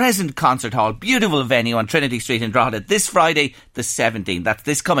the Crescent Concert Hall, beautiful venue on Trinity Street in Drogheda, this Friday the 17th. That's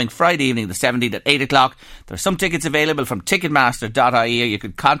this coming Friday evening, the 17th at 8 o'clock. There are some tickets available from ticketmaster.ie, or you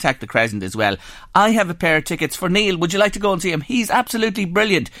could contact the Crescent as well. I have a pair of tickets for Neil. Would you like to go and see him? He's absolutely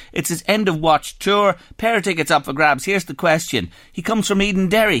brilliant. It's his end of watch tour. Pair of tickets up for grabs. Here's the question. He comes from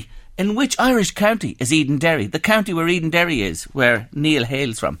Edenderry. In which Irish county is Edenderry? The county where Edenderry is, where Neil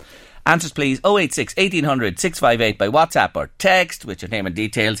hails from. Answers please 086 1800 658 by WhatsApp or text with your name and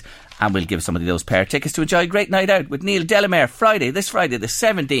details, and we'll give somebody those pair of tickets to enjoy a great night out with Neil Delamere this Friday the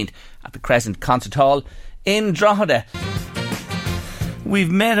 17th at the Crescent Concert Hall in Drogheda.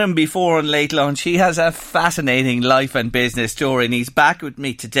 We've met him before on Late Lunch. He has a fascinating life and business story, and he's back with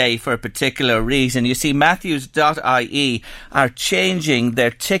me today for a particular reason. You see, Matthews.ie are changing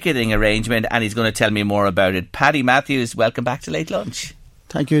their ticketing arrangement, and he's going to tell me more about it. Paddy Matthews, welcome back to Late Lunch.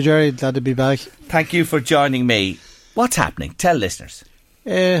 Thank you, Jerry. Glad to be back. Thank you for joining me. What's happening? Tell listeners.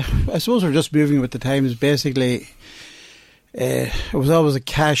 I suppose we're just moving with the times. Basically, it was always a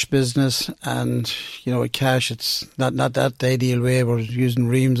cash business, and with cash it's not that the ideal way. We're using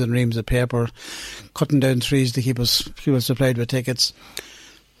reams and reams of paper, cutting down trees to keep us supplied with tickets.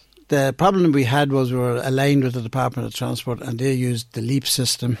 The problem we had was we were aligned with the Department of Transport, and they used the LEAP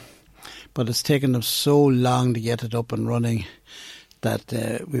system, but it's taken them so long to get it up and running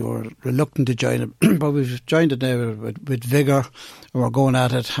that we were reluctant to join it. But we've joined it now with vigour, and we're going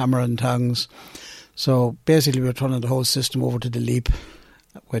at it hammer and tongs. So basically we're turning the whole system over to the LEAP,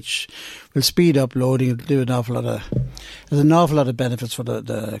 which will speed up loading. It'll do there's an awful lot of benefits for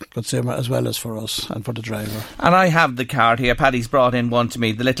the consumer as well as for us and for the driver. And I have the card here. Paddy's brought in one to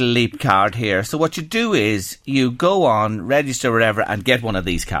me, the little LEAP card here. So what you do is you go on, register wherever, and get one of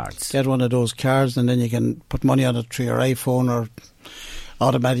these cards. Get one of those cards, and then you can put money on it through your iPhone, or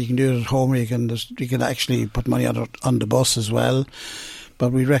automatic. You can do it at home, or you can actually put money on the bus as well.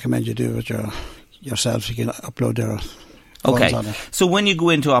 But we recommend you do it yourself. You can upload your funds on it. So when you go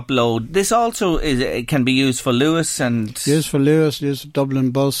into upload, this also can be used for Lewis and... Used for Lewis, used for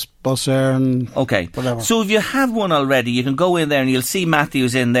Dublin Bus Air and whatever. So if you have one already, you can go in there and you'll see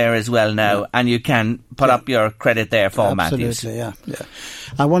Matthews in there as well now, and you can put up your credit there for Matthews. Absolutely, yeah.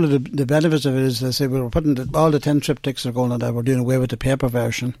 And one of the benefits of it is, I say, we were putting all the 10 trip tickets are going on that. We're doing away with the paper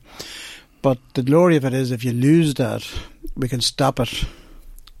version. But the glory of it is, if you lose that, we can stop it,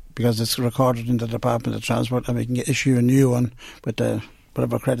 because it's recorded in the Department of Transport, and we can issue a new one with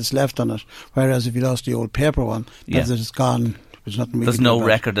whatever credits left on it. Whereas if you lost the old paper one, it's gone. There's no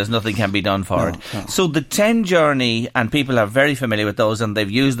record, there's nothing can be done for it. No. So the 10 journey, and people are very familiar with those and they've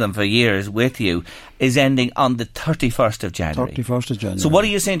used them for years with you, is ending on the 31st of January. 31st of January. So what are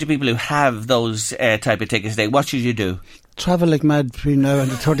you saying to people who have those type of tickets today? What should you do? Travel like mad between now and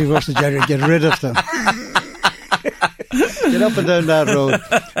the 31st of January. Get rid of them. Get up and down that road.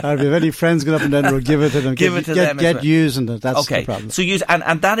 Or if you have any friends get up and down the road, give it to them. Get using it. That's the problem. So use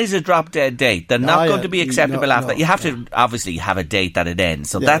and that is a drop dead date. They're not going to be acceptable after that. You have to obviously have a date that it ends.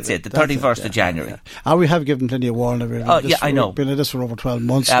 So that's it, the 31st of January. Yeah. And we have given plenty of warning. I know. We've been at this for over 12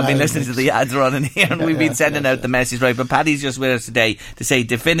 months I've been listening to the ads running here, and we've been sending out the message, right? But Paddy's just with us today to say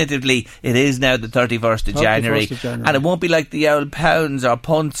definitively it is now the 31st of January. And it won't be like the old pounds or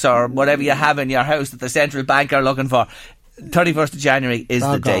punts or whatever you have in your house that the central bank are looking for. 31st of January is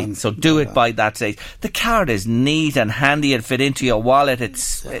the date, so do it by that date. The card is neat and handy and fit into your wallet.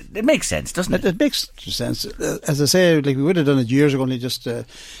 It makes sense, doesn't it? It makes sense. As I say, like we would have done it years ago, only just the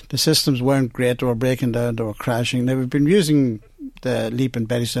systems weren't great. They were breaking down, they were crashing. Now, we've been using the LEAP in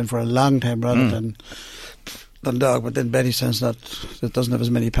Bettystown for a long time rather than Dundalk, but then Bettystown's it doesn't have as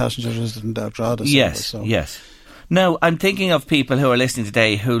many passengers as Dundalk Drogheda. Yes. Now, I'm thinking of people who are listening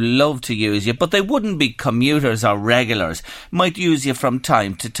today who love to use you, but they wouldn't be commuters or regulars. Might use you from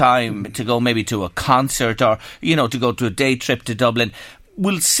time to time to go maybe to a concert or, to go to a day trip to Dublin.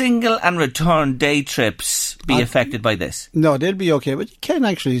 Will single and return day trips be affected by this? No, they'll be okay, but you can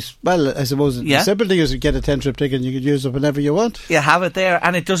actually, I suppose the simple thing is you get a 10 trip ticket and you can use it whenever you want. You have it there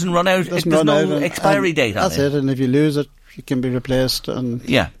and it doesn't run out. There's no expiry date on it. That's it, and if you lose it, it can be replaced. And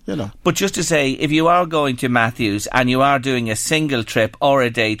But just to say, if you are going to Matthews and you are doing a single trip or a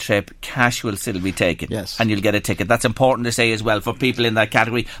day trip, cash will still be taken. Yes. And you'll get a ticket. That's important to say as well for people in that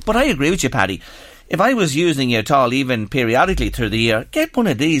category. But I agree with you, Paddy. If I was using you at all, even periodically through the year, get one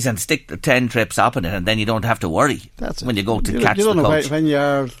of these and stick the 10 trips up in it, and then you don't have to worry when you go to catch the coach. You don't know when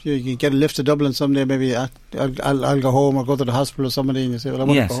you can get a lift to Dublin someday, maybe I'll go home or go to the hospital or somebody, and you say, well, I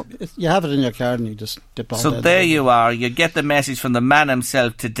want to go home. You have it in your card and you just dip on it. So there you are. You get the message from the man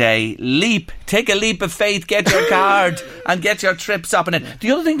himself today. Leap. Take a leap of faith. Get your card and get your trips up in it.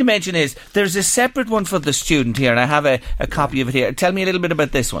 The other thing to mention is there's a separate one for the student here, and I have a copy of it here. Tell me a little bit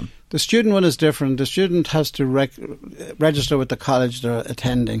about this one. The student one is different. The student has to register with the college they're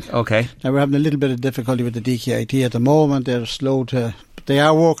attending. Okay. Now, we're having a little bit of difficulty with the DKIT at the moment. They're slow to... They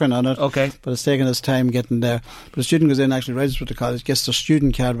are working on it. Okay. But it's taking us time getting there. But the student goes in, actually registers with the college, gets their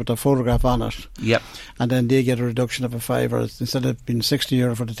student card with their photograph on it. Yep. And then they get a reduction of a €5. Instead of being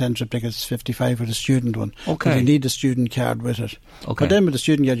 €60 for the 10 trip ticket, it's $55 for the student one. Okay. But you need the student card with it. Okay. But then with the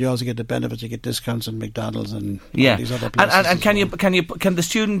student card, you also get the benefits. You get discounts in McDonald's and all these other places. And can the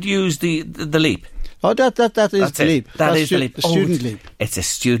student use the Leap? Oh, that is the leap. That is the leap. The student leap. It's a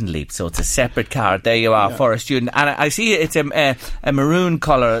student leap, so it's a separate card. There you are for a student. And I see it's a maroon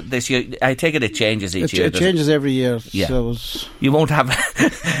colour this year. I take it changes each year. It changes every year. Yeah. So you won't have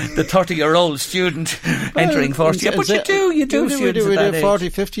the 30-year-old student entering first year, but you do students we at that do age. 40,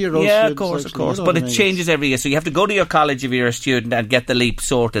 50-year-old yeah, students. of course. But it changes every year, so you have to go to your college if you're a student and get the leap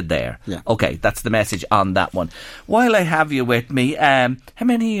sorted there. Yeah. Okay, that's the message on that one. While I have you with me, how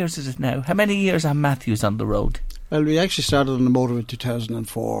many years is it now? How many years are Matthews on the road? Well, we actually started on the motorway in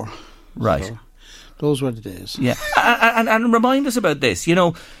 2004. Right. So those were the days. Yeah. and remind us about this. You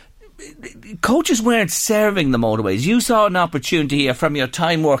know, coaches weren't serving the motorways. You saw an opportunity here from your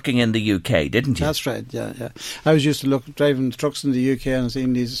time working in the UK, didn't you? That's right, yeah. I was used to driving trucks in the UK and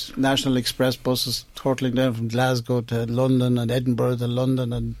seeing these National Express buses hurtling down from Glasgow to London and Edinburgh to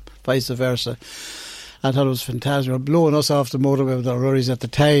London and vice versa. I thought it was fantastic. They were blowing us off the motorway with our lorries at the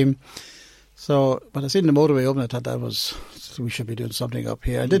time. So when I seen the motorway open, I thought we should be doing something up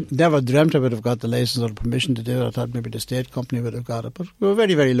here. I never dreamt I would have got the license or the permission to do it. I thought maybe the state company would have got it. But we were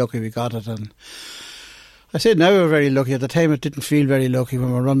very, very lucky we got it. And I say now we were very lucky. At the time it didn't feel very lucky when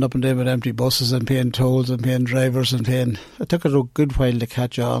we were running up and down with empty buses and paying tolls and paying drivers and paying. It took a good while to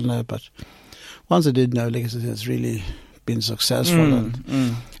catch on now, but once I did now, like I said, it's really been successful.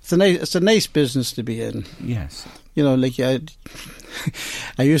 And it's a nice business to be in. Yes. You know, like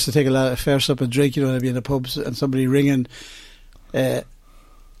I used to take a lot of fares up and drink, you know, when I'd be in the pubs and somebody ringing, you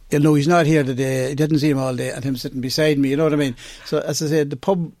know, he's not here today, I didn't see him all day, and him sitting beside me, you know what I mean? So as I said, the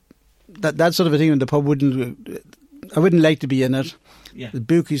pub, that sort of a thing in the pub I wouldn't like to be in it. Yeah. The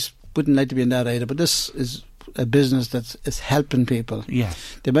bookies wouldn't like to be in that either, but this is a business that is helping people. Yeah.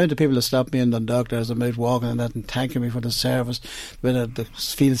 The amount of people that stop me in Dundalk as I'm out walking and that and thanking me for the service, whether they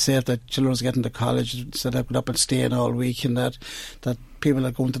feel safe that children's getting to college instead of going up and staying all week, and that people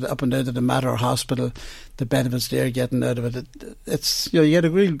are going up and down to the Mater Hospital, the benefits they're getting out of it. It's, you know, you get a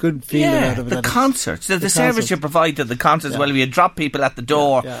real good feeling out of it. The concerts, the service you provide to the concerts. Well, you drop people at the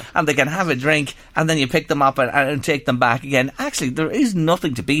door and they can have a drink, and then you pick them up and take them back again. Actually, there is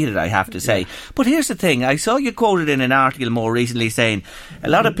nothing to beat it, I have to say. But here's the thing, I saw you quoted in an article more recently saying a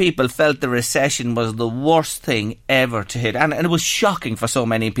lot of people felt the recession was the worst thing ever to hit, and it was shocking for so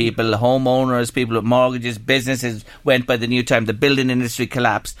many people. Homeowners, people with mortgages, businesses went by the new time, the building industry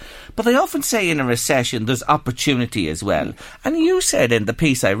collapsed. But they often say in a recession there's opportunity as well, and you said in the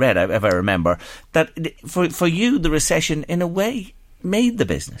piece I read, if I remember, that for you the recession in a way made the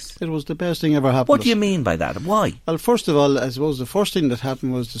business. It was the best thing ever happened. What do you mean by that? Why? Well, first of all, I suppose the first thing that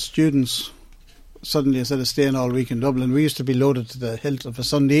happened was the students suddenly, instead of staying all week in Dublin, we used to be loaded to the hilt of a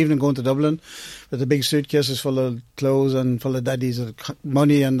Sunday evening going to Dublin with the big suitcases full of clothes and full of daddy's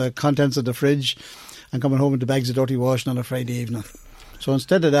money and the contents of the fridge, and coming home with the bags of dirty washing on a Friday evening. So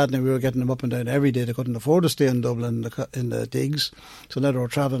instead of that, now we were getting them up and down every day. They couldn't afford to stay in Dublin in the digs, so now they were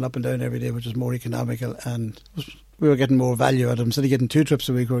travelling up and down every day, which is more economical, and we were getting more value out of them. Instead of getting 2 trips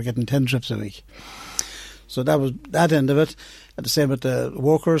a week, we were getting 10 trips a week. So that was that end of it. At the same with the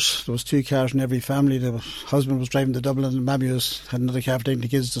workers, there was 2 cars in every family. The husband was driving to Dublin and Mammy had another car for taking the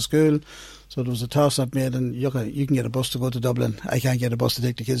kids to school. So there was a toss-up made, and you can get a bus to go to Dublin. I can't get a bus to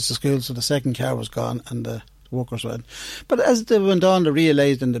take the kids to school, so the second car was gone and the workers went. But as they went on, they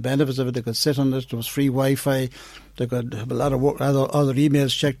realised the benefits of it. They could sit on it. There was free Wi-Fi. They could have a lot of work, other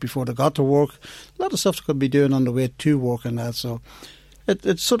emails checked before they got to work. A lot of stuff they could be doing on the way to work and that. So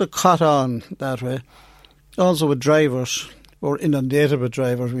it sort of caught on that way. Also with drivers, we were inundated with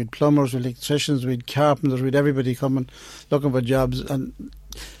drivers. We had plumbers, we had electricians, we had carpenters, we had everybody coming looking for jobs, and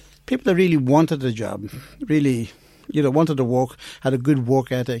people that really wanted a job, really, wanted to work, had a good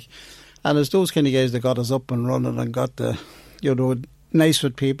work ethic. And it's those kind of guys that got us up and running and got the, nice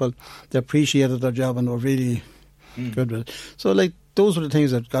with people. They appreciated their job and were really good with it. So, those were the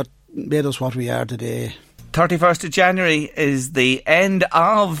things that made us what we are today. 31st of January is the end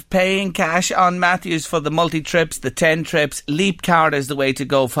of paying cash on Matthews for the multi-trips, the 10 trips. Leap card is the way to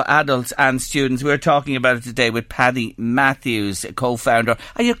go for adults and students. We're talking about it today with Paddy Matthews, co-founder.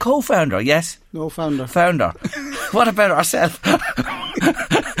 Are you co-founder, yes? No, founder. Founder. What about ourselves?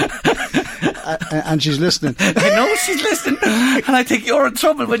 And she's listening. I know she's listening, and I think you're in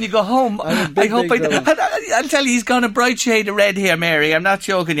trouble when you go home. I hope I'll tell you, he's gone a bright shade of red here, Mary. I'm not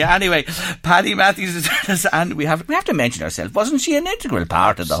joking you. Anyway, Paddy Matthews is with us, and we have to mention herself. Wasn't she an integral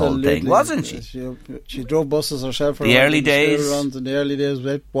part of the whole thing? Wasn't she? She drove buses herself. The early days. In the early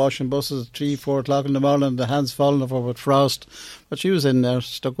days, washing buses at 3-4 o'clock in the morning, the hands falling off her with frost. But she was in there,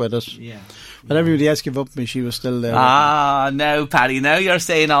 stuck with us. Yeah. When everybody else gave up on me, she was still there. Ah, now, Paddy, now you're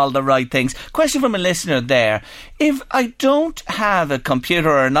saying all the right things. question from a listener there. If I don't have a computer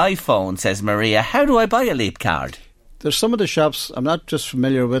or an iPhone, says Maria, how do I buy a Leap card? There's some of the shops, I'm not just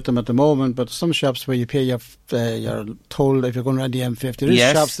familiar with them at the moment, but some shops where you pay your toll if you're going around the M50.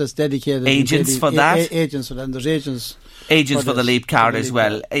 There's shops that's dedicated. Agents for that? Agents for that. And there's agents for the Leap card as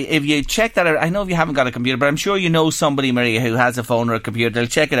well. If you check that out, I know you haven't got a computer, but I'm sure you know somebody, Maria, who has a phone or a computer. They'll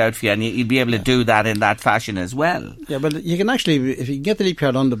check it out for you, and you'll be able to do that in that fashion as well. Yeah, but you can actually, if you can get the Leap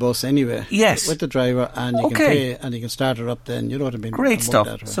card on the bus anyway, with the driver, and you can pay, and you can start it up then, you know what I mean? Great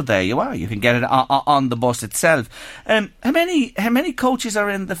stuff. So there you are. You can get it on the bus itself. How many coaches are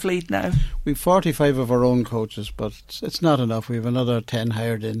in the fleet now? We've 45 of our own coaches, but it's not enough. We have another 10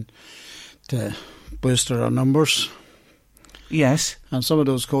 hired in to bolster our numbers. Yes. And some of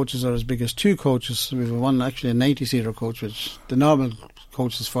those coaches are as big as 2 coaches. We have one, actually a 90-seater coach, which the normal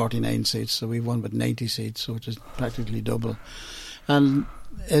coach is 49 seats, so we have one with 90 seats, so which is practically double. And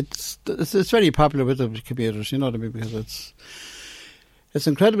it's very popular with the computers, you know what I mean, because it's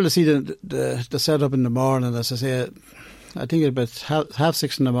incredible to see the setup in the morning. As I say, I think about half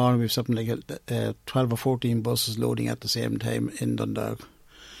 6 in the morning we have something like 12 or 14 buses loading at the same time in Dundalk,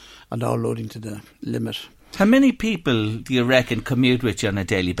 and all loading to the limit. How many people do you reckon commute with you on a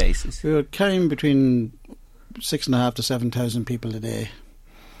daily basis? We were carrying between 6,500 to 7,000 people a day.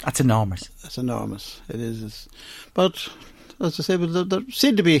 That's enormous. That's enormous. It is. But as I say, we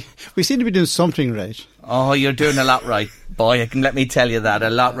seem to be doing something right. Oh, you're doing a lot right, boy. Let me tell you that, a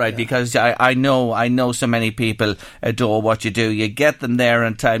lot right, because I know so many people adore what you do. You get them there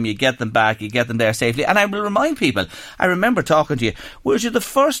on time, you get them back, you get them there safely. And I will remind people, I remember talking to you, were you the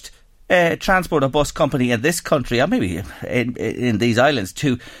first transport or bus company in this country, or maybe in these islands,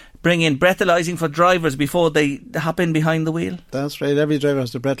 to bring in breathalyzing for drivers before they hop in behind the wheel? That's right. Every driver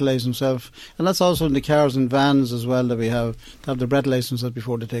has to breathalyse himself, and that's also in the cars and vans as well, that we have to have the breathalyze themselves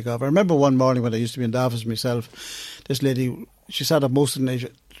before they take off. I remember one morning when I used to be in the office myself, this lady, she sat up most of the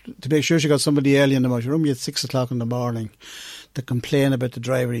night to make sure she got somebody early in the morning. She rang me at 6 o'clock in the morning to complain about the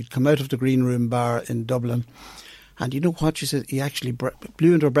driver. He'd come out of the Green Room bar in Dublin, and you know what she said? He actually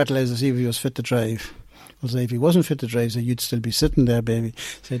blew into her breathalyzer to see if he was fit to drive. I was like, if he wasn't fit to drive, so you'd still be sitting there, baby.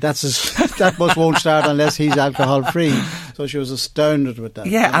 So that bus won't start unless he's alcohol free. So she was astounded with that.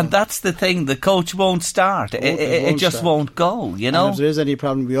 Yeah, and that's the thing. The coach won't start. It just won't go, you know. And if there is any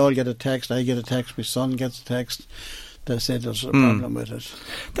problem, we all get a text. I get a text. My son gets a text. They said there's a problem with it.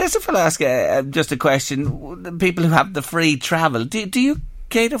 There's a fellow ask just a question. The people who have the free travel, do you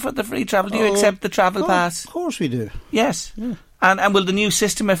cater for the free travel? Do you accept the travel pass? Of course we do. Yes. Yeah. And will the new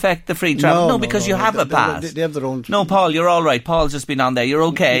system affect the free travel? No, because you have a pass. They have their own. No, Paul, you're all right. Paul's just been on there. You're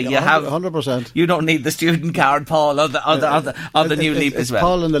okay. You have 100%. You don't need the student card, Paul, on the new Leap as well.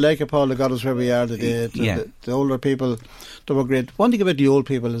 Paul and the Lake of Paul that got us where we are today. The older people, they were great. One thing about the old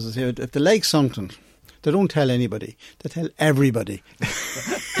people is that if they like something, they don't tell anybody. They tell everybody.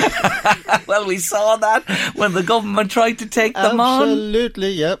 Well, we saw that when the government tried to take them on.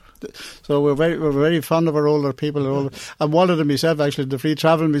 Absolutely, yep. So we're very fond of our older people. I'm one of them myself, actually, the free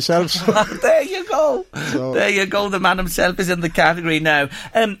travel myself. So. There you go. There you go. The man himself is in the category now.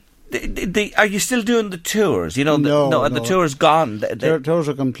 Are you still doing the tours? You know, no, the tour's gone. The tours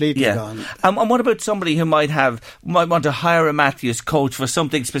are completely gone. And what about somebody who might want to hire a Matthews coach for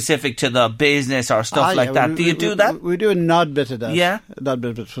something specific to the business or stuff like that? Do you do that? We do a nod bit of that. Yeah, nod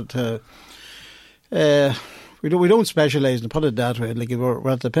bit. We don't specialise, and put it that way. Like we're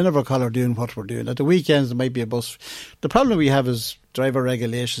at the pin of our collar doing what we're doing. At the weekends there might be a bus. The problem we have is driver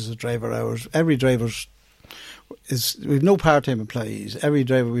regulations and driver hours. Every driver's we've no part-time employees. Every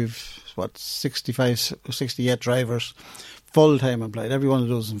driver, we've 68 drivers full-time employed. Every one of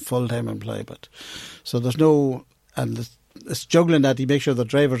those is full-time employed. But so there's no, and it's juggling that. You make sure the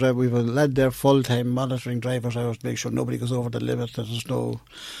drivers are. We've a lad there full-time monitoring drivers' hours to make sure nobody goes over the limit. That there's no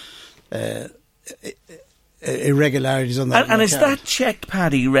irregularities on that. And is that checked,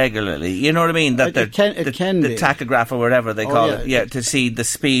 Paddy, regularly? You know what I mean? That it can be. The tachograph or whatever they call it, to see the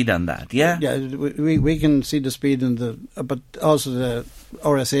speed on that, yeah? Yeah, we can see the speed but also the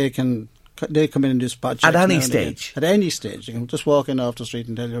RSA they come in and do spot checks. At any stage? At any stage. You can just walk in off the street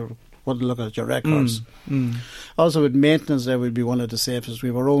and tell you what to look at your records. Also with maintenance there would be one of the safest. We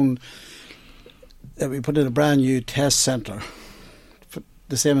have our own, we put in a brand new test centre,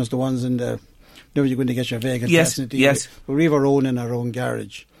 the same as the ones in the, you're going to get your vehicle tested. Yes. We have our own in our own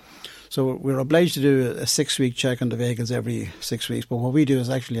garage. So we're obliged to do a 6-week check on the vehicles every 6 weeks. But what we do is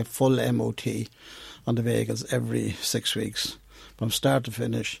actually a full MOT on the vehicles every 6 weeks, from start to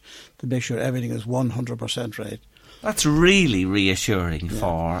finish, to make sure everything is 100% right. That's really reassuring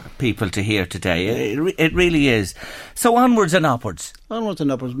for people to hear today. It really is. So onwards and upwards. Onwards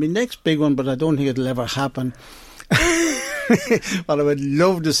and upwards. My next big one, but I don't think it'll ever happen. What I would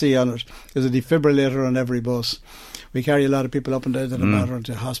love to see on it is a defibrillator on every bus. We carry a lot of people up and down to the matter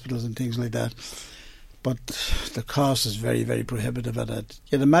into hospitals and things like that. But the cost is very, very prohibitive at that.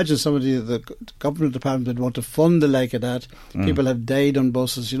 You'd imagine some of the government department would want to fund the like of that. People have died on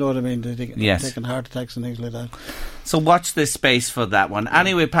buses, you know what I mean? They're taking heart attacks and things like that. So watch this space for that one.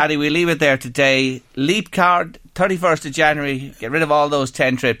 Anyway, Paddy, we leave it there today. Leap card, 31st of January. Get rid of all those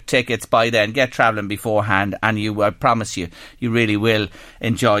 10-trip tickets by then. Get travelling beforehand, and I promise you really will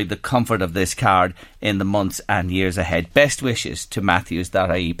enjoy the comfort of this card in the months and years ahead. Best wishes to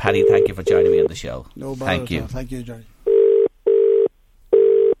Matthews.ie. Paddy, thank you for joining me on the show. No bother. Thank you. Thank you, Jerry.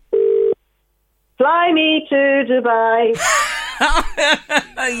 Fly me to Dubai.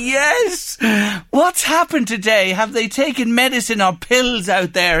 Yes. What's happened today? Have they taken medicine or pills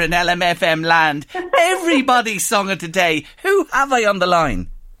out there in LMFM land? Everybody sung it today. Who have I on the line?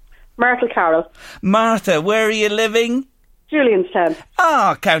 Myrtle Carroll. Martha, where are you living? Julianstown.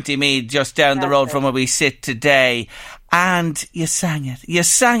 County Meath, just down the road from where we sit today. And you sang it. You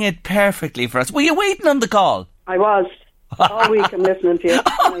sang it perfectly for us. Were you waiting on the call? I was. All week I'm listening to you.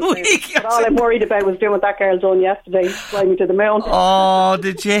 But all I'm worried about was doing what that girl done yesterday, fly me to the moon. Oh,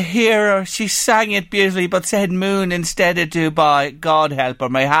 did you hear her? She sang it beautifully, but said moon instead of Dubai. God help her.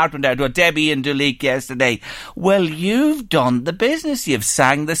 My heart went out to Debbie in Duleek yesterday. Well, you've done the business. You've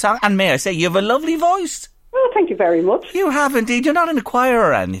sang the song. And may I say, you have a lovely voice. Oh, thank you very much. You have indeed. You're not in a choir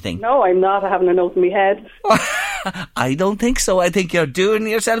or anything. No, I'm not. I haven't a note in my head. I don't think so. I think you're doing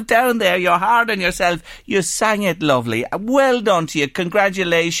yourself down there. You're hard on yourself. You sang it lovely. Well done to you.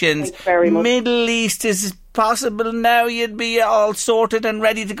 Congratulations. Thanks very much. Middle East is possible now. You'd be all sorted and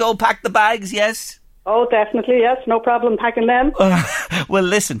ready to go pack the bags, yes? Oh, definitely, yes. No problem packing them. Well,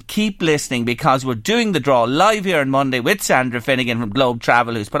 listen, keep listening because we're doing the draw live here on Monday with Sandra Finnegan from Globe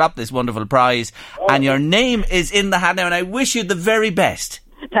Travel, who's put up this wonderful prize. And your name is in the hat now, and I wish you the very best.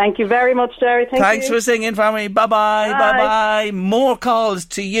 Thank you very much, Jerry. Thanks for singing for me. Bye-bye. Bye-bye. More calls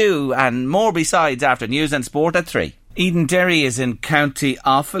to you and more besides after news and sport at 3. Eden Derry is in County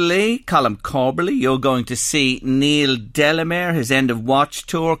Offaly. Colm Corberley, you're going to see Neil Delamere, his End of Watch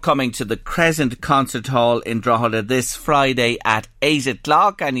tour, coming to the Crescent Concert Hall in Drogheda this Friday at 8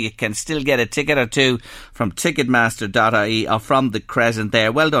 o'clock, and you can still get a ticket or two from Ticketmaster.ie or from the Crescent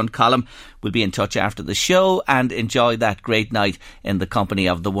there. Well done, Colm. We'll be in touch after the show and enjoy that great night in the company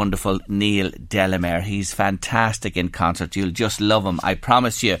of the wonderful Neil Delamere. He's fantastic in concert. You'll just love him, I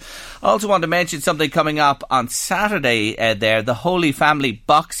promise you. Also want to mention something coming up on Saturday there. The Holy Family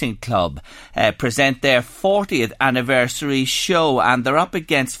Boxing Club present their 40th anniversary show, and they're up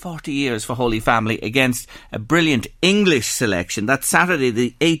against 40 years for Holy Family against a brilliant English selection. That's Saturday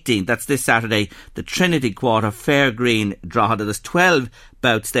the 18th. That's this Saturday, the Trinity Quarter, Fair Green, Drogheda. There's 12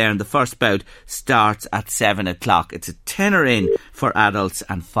 bouts there, and the first bout starts at 7 o'clock. It's a tenner in for adults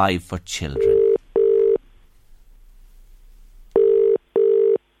and 5 for children.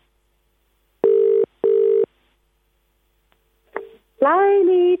 Fly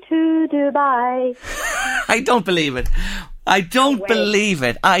me to Dubai. I don't believe it. I don't believe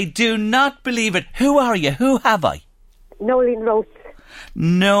it. I do not believe it. Who are you? Who have I? Nolene Rose.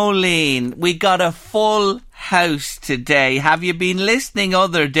 Nolene, we got a full house today. Have you been listening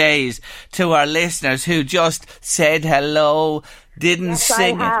other days to our listeners who just said hello, didn't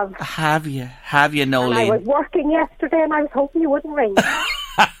sing I it? Have you? Have you, Nolene? And I was working yesterday and I was hoping you wouldn't ring.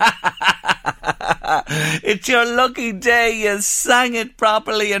 It's your lucky day. You sang it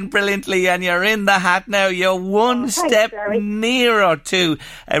properly and brilliantly, and you're in the hat now. You're one step nearer to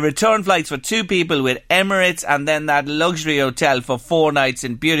return flights for 2 people with Emirates, and then that luxury hotel for 4 nights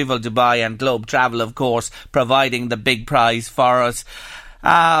in beautiful Dubai, and Globe Travel, of course, providing the big prize for us.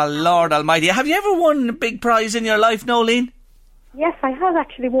 Ah, Lord Almighty. Have you ever won a big prize in your life, Nolene? Yes, I have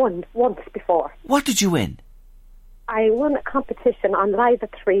actually won once before. What did you win? I won a competition on Live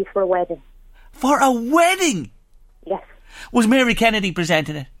at 3 for a wedding. For a wedding? Yes. Was Mary Kennedy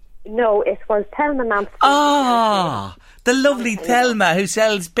presenting it? No, it was Thelma Mansfield. Ah, the lovely Thelma who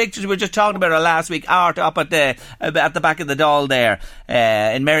sells pictures. We were just talking about her last week. Art up at the back of the Dáil there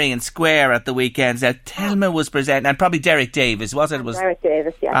in Merrion Square at the weekends. Thelma was presenting, and probably Derek Davis, was it? Derek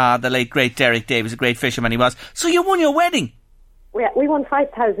Davis, yeah. The late great Derek Davis, a great fisherman he was. So you won your wedding? We won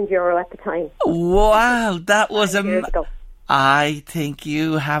 €5,000 at the time. Wow, that was I think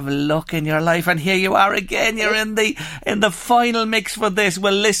you have luck in your life, and here you are again. You're in the final mix for this.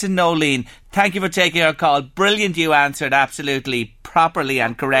 Well, listen, Nolene, thank you for taking our call. Brilliant, you answered absolutely properly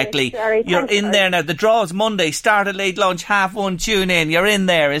and correctly. You're in there now. The draw is Monday. Start at late lunch, 1:30. Tune in. You're in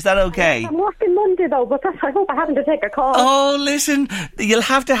there. Is that okay? I'm working Monday though, but I hope I haven't to take a call. Oh, listen, you'll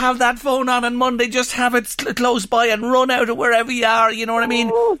have to have that phone on Monday. Just have it close by and run out of wherever you are. You know what I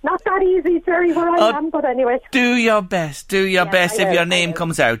mean? Oh, not that easy, Jerry, where I am. But anyway, do your best. Do your best if your name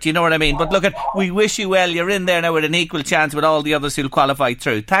comes out. You know what I mean? But look, we wish you well. You're in there now with an equal chance with all the others who'll qualify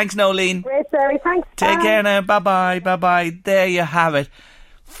through. Thanks, Nolene. Great, Jerry. Thanks. Take care now. Bye-bye. Bye-bye. There you have it.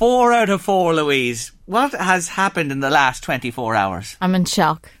 4 out of 4, Louise. What has happened in the last 24 hours? I'm in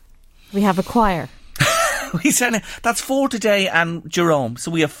shock. We have a choir. That's 4 today and Jerome. So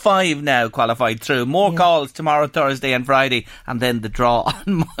we have 5 now qualified through. More calls tomorrow, Thursday and Friday, and then the draw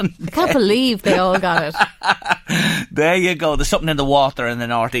on Monday. I can't believe they all got it. There you go. There's something in the water in the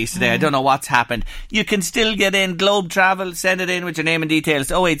northeast today. I don't know what's happened. You can still get in. Globe Travel, send it in with your name and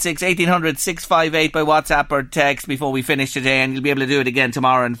details. 086 1800 658 by WhatsApp or text before we finish today, and you'll be able to do it again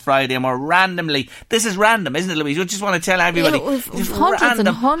tomorrow and Friday. And more randomly, this is random, isn't it, Louise? We just want to tell everybody. Yeah, we've hundreds and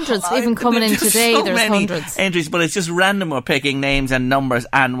hundreds even coming in today. So there's hundreds entries, but it's just random. We're picking names and numbers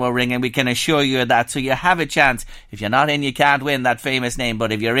and we're ringing. We can assure you of that, so you have a chance. If you're not in, you can't win that famous name,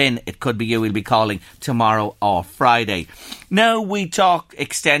 but if you're in, it could be you. We'll be calling tomorrow or Friday. Now, we talk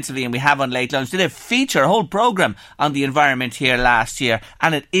extensively, and we have on Late Lunch, did a feature, a whole programme on the environment here last year,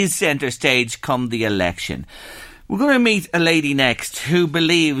 and it is centre stage come the election. We're going to meet a lady next who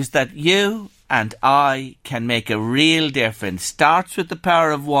believes that you and I can make a real difference. Starts with the power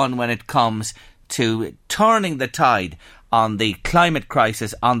of one when it comes to turning the tide on the climate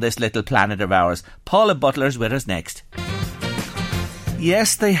crisis on this little planet of ours. Paula Butler's with us next.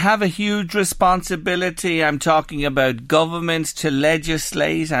 Yes, they have a huge responsibility. I'm talking about governments to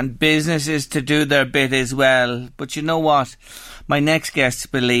legislate and businesses to do their bit as well. But you know what? My next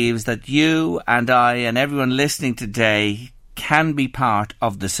guest believes that you and I and everyone listening today can be part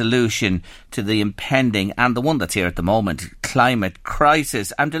of the solution to the impending, and the one that's here at the moment, climate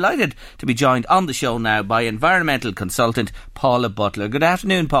crisis. I'm delighted to be joined on the show now by environmental consultant Paula Butler. Good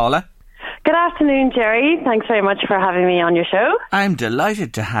afternoon, Paula. Good afternoon, Jerry. Thanks very much for having me on your show. I'm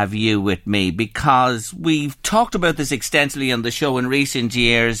delighted to have you with me because we've talked about this extensively on the show in recent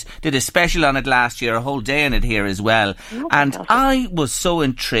years, did a special on it last year, a whole day on it here as well. And I was so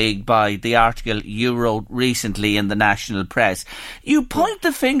intrigued by the article you wrote recently in the national press. You point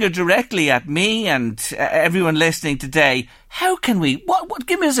the finger directly at me and everyone listening today. How can we,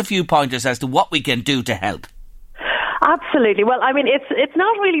 give us a few pointers as to what we can do to help. Absolutely. Well, I mean, it's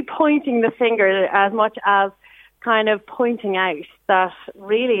not really pointing the finger as much as kind of pointing out that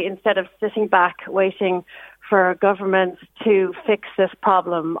really, instead of sitting back waiting for governments to fix this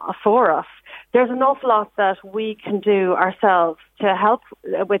problem for us, there's an awful lot that we can do ourselves to help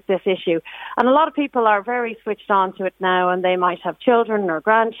with this issue. And a lot of people are very switched on to it now, and they might have children or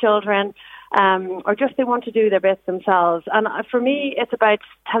grandchildren, or just they want to do their bit themselves. And for me, it's about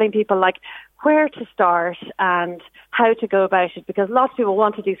telling people like where to start and how to go about it, because lots of people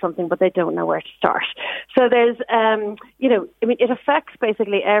want to do something, but they don't know where to start. So there's, it affects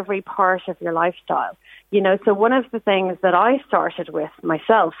basically every part of your lifestyle. So one of the things that I started with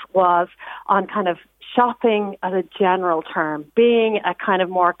myself was on kind of shopping as a general term, being a kind of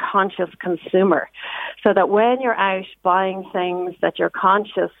more conscious consumer, so that when you're out buying things that you're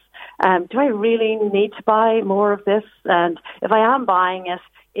conscious, do I really need to buy more of this? And if I am buying it,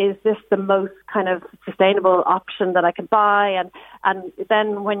 is this the most kind of sustainable option that I can buy? And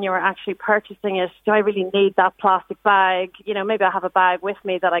then when you're actually purchasing it, do I really need that plastic bag? Maybe I have a bag with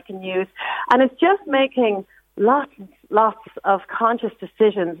me that I can use. And it's just making lots of conscious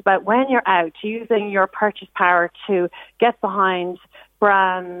decisions about when you're out, using your purchase power to get behind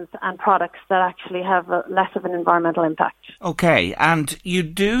brands and products that actually have less of an environmental impact. Okay, and you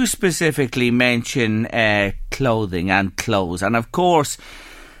do specifically mention clothing and clothes, and of course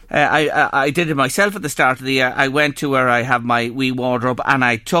I did it myself at the start of the year. I went to where I have my wee wardrobe and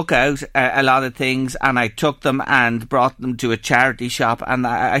I took out a lot of things and I took them and brought them to a charity shop, and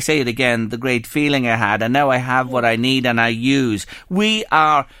I say it again, the great feeling I had, and now I have what I need and I use. We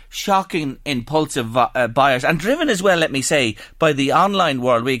are shocking impulsive buyers, and driven as well, let me say, by the online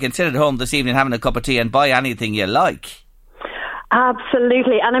world where you can sit at home this evening having a cup of tea and buy anything you like.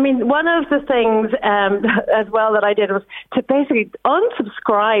 Absolutely. And I mean, one of the things as well that I did was to basically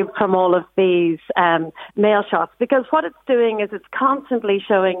unsubscribe from all of these mail shots, because what it's doing is it's constantly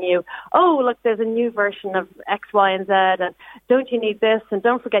showing you, oh, look, there's a new version of X, Y, and Z, and don't you need this, and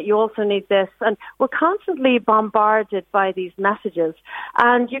don't forget you also need this. And we're constantly bombarded by these messages.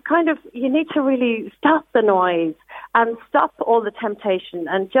 And you need to really stop the noise and stop all the temptation.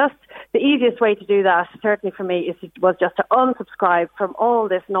 And just the easiest way to do that, certainly for me, was just to unsubscribe from all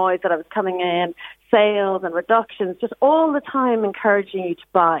this noise that I was coming in, sales and reductions, just all the time encouraging you to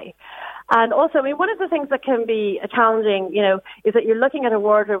buy. And also, I mean, one of the things that can be challenging, is that you're looking at a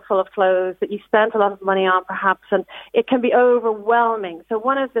wardrobe full of clothes that you spent a lot of money on perhaps, and it can be overwhelming. So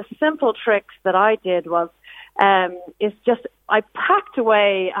one of the simple tricks that I did was I packed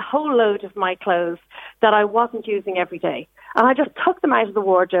away a whole load of my clothes that I wasn't using every day. And I just took them out of the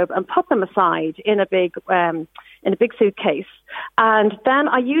wardrobe and put them aside in a big suitcase. And then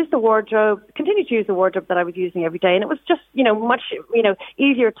I continued to use the wardrobe that I was using every day. And it was just, much,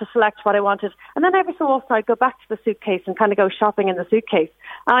 easier to select what I wanted. And then every so often I'd go back to the suitcase and kind of go shopping in the suitcase.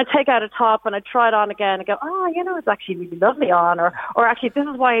 And I'd take out a top and I'd try it on again and go, it's actually really lovely on. Or actually, this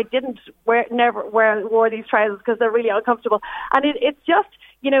is why I didn't wore these trousers, because they're really uncomfortable. And it's just,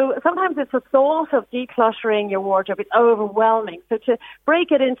 sometimes it's the thought of decluttering your wardrobe. It's overwhelming. So to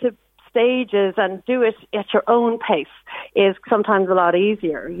break it into stages and do it at your own pace is sometimes a lot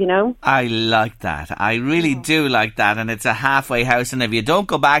easier, I like that. I really do like that. And it's a halfway house. And if you don't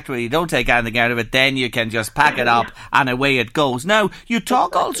go back to it, you don't take anything out of it, then you can just pack it up and away it goes. Now, you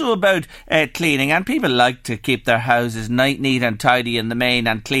talk also about cleaning, and people like to keep their houses neat and tidy in the main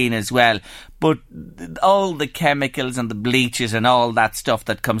and clean as well. But all the chemicals and the bleaches and all that stuff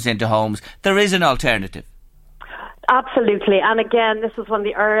that comes into homes, there is an alternative. Absolutely. And again, this was one of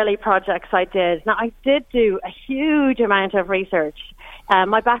the early projects I did. Now, I did do a huge amount of research.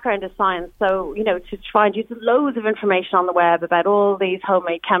 My background is science, so, to find loads of information on the web about all these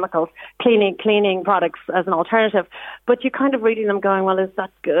homemade chemicals, cleaning products as an alternative. But you're kind of reading them going, well, is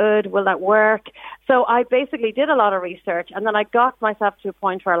that good? Will that work? So I basically did a lot of research, and then I got myself to a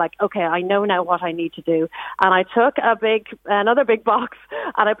point where, okay, I know now what I need to do. And I took another big box,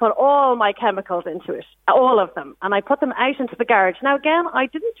 and I put all my chemicals into it, all of them. And I put them out into the garage. Now, again, I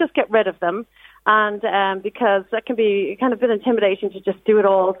didn't just get rid of them. And because that can be kind of a bit intimidating to just do it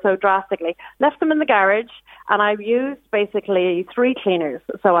all so drastically. Left them in the garage, and I used basically 3 cleaners.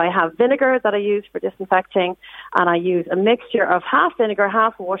 So I have vinegar that I use for disinfecting, and I use a mixture of half vinegar,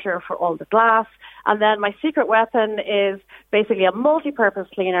 half water for all the glass. And then my secret weapon is basically a multi-purpose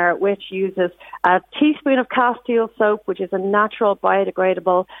cleaner, which uses a teaspoon of castile soap, which is a natural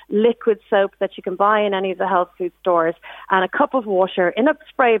biodegradable liquid soap that you can buy in any of the health food stores, and a cup of water in a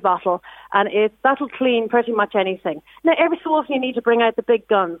spray bottle, and that'll clean pretty much anything. Now, every so often you need to bring out the big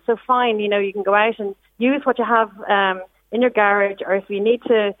guns. So fine, you can go out and use what you have in your garage, or if you need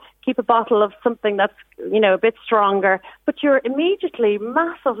to keep a bottle of something that's, a bit stronger, but you're immediately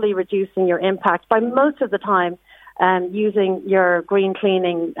massively reducing your impact by most of the time using your green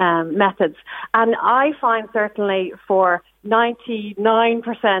cleaning methods. And I find certainly for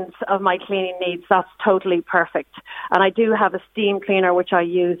 99% of my cleaning needs, that's totally perfect. And I do have a steam cleaner, which I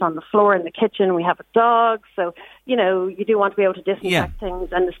use on the floor in the kitchen. We have a dog, so, you do want to be able to disinfect things.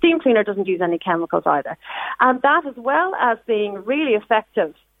 And the steam cleaner doesn't use any chemicals either. And that, as well as being really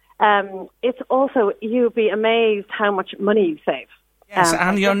effective, it's also, you'll be amazed how much money you save. Yes,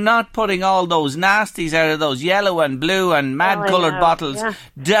 and you're not putting all those nasties out of those yellow and blue and mad-coloured bottles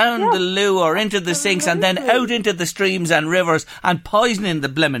down the loo or into the sinks and then out into the streams and rivers and poisoning the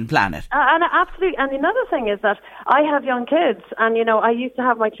blimmin' planet. And absolutely. And another thing is that I have young kids, and, I used to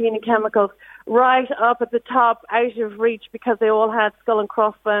have my cleaning chemicals right up at the top, out of reach, because they all had skull and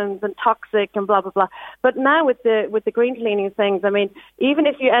crossbones and toxic and blah, blah, blah. But now with the green cleaning things, I mean, even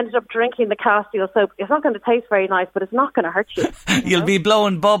if you ended up drinking the castile soap, it's not going to taste very nice, but it's not going to hurt you. You'll be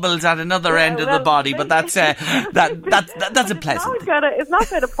blowing bubbles at another end of the body, but that's a pleasant thing. It's not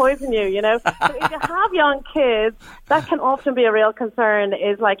going to poison you, So if you have young kids, that can often be a real concern,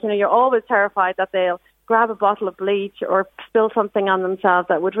 is you're always terrified that they'll grab a bottle of bleach or spill something on themselves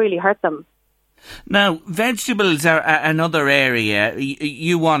that would really hurt them. Now, vegetables are another area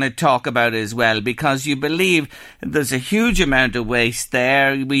you want to talk about as well, because you believe there's a huge amount of waste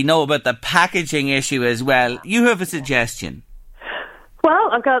there. We know about the packaging issue as well. You have a suggestion?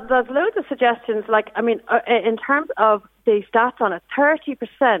 Well, there's loads of suggestions. In terms of the stats on it,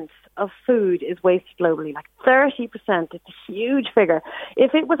 30% of food is wasted globally. 30%. It's a huge figure.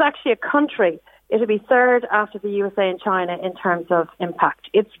 If it was actually a country, it would be third after the USA and China in terms of impact.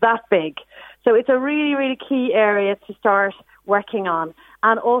 It's that big. So it's a really, really key area to start working on.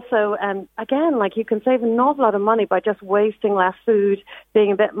 And also, again, like you can save an awful lot of money by just wasting less food,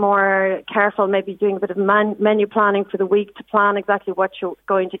 being a bit more careful, maybe doing a bit of menu planning for the week to plan exactly what you're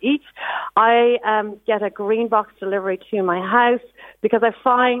going to eat. I get a green box delivery to my house because I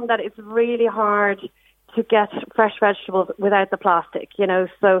find that it's really hard to get fresh vegetables without the plastic,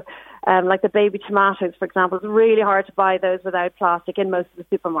 so like the baby tomatoes, for example, it's really hard to buy those without plastic in most of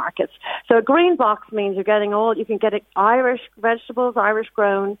the supermarkets. So a green box means you can get Irish vegetables, Irish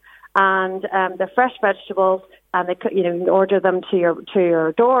grown, and the fresh vegetables, and you can order them to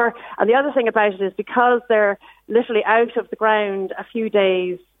your door. And the other thing about it is because they're literally out of the ground a few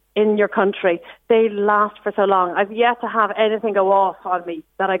days in your country, they last for so long. I've yet to have anything go off on me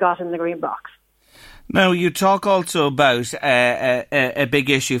that I got in the green box. Now, you talk also about a big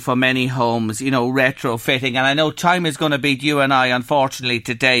issue for many homes, retrofitting. And I know time is going to beat you and I, unfortunately,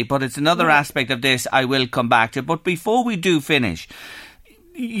 today. But it's another aspect of this I will come back to. But before we do finish,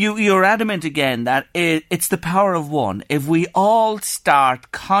 you're adamant again that it's the power of one. If we all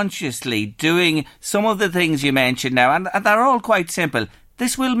start consciously doing some of the things you mentioned now, and they're all quite simple,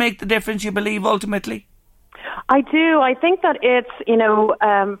 this will make the difference, you believe, ultimately? I do. I think that it's,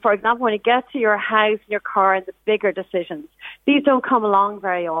 for example, when you get to your house, your car, and the bigger decisions, these don't come along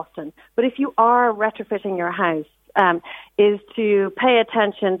very often. But if you are retrofitting your house, is to pay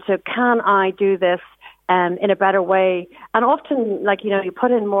attention to, can I do this in a better way? And often, you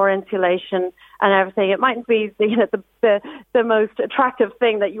put in more insulation and everything. It mightn't be the most attractive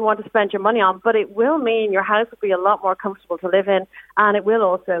thing that you want to spend your money on, but it will mean your house will be a lot more comfortable to live in, and it will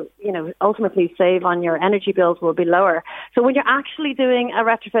also, ultimately save on your energy bills, will be lower. So when you're actually doing a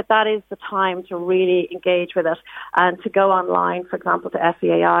retrofit, that is the time to really engage with it and to go online, for example, to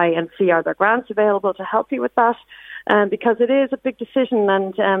FEAI and see are there grants available to help you with that, because it is a big decision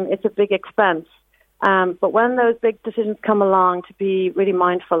and it's a big expense. But when those big decisions come along, to be really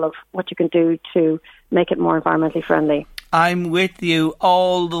mindful of what you can do to make it more environmentally friendly. I'm with you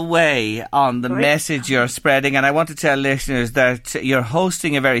all the way on the message you're spreading, and I want to tell listeners that you're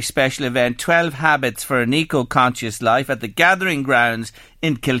hosting a very special event, 12 Habits for an Eco-Conscious Life, at the Gathering Grounds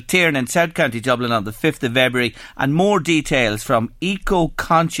in Kiltearn in South County Dublin on the 5th of February, and more details from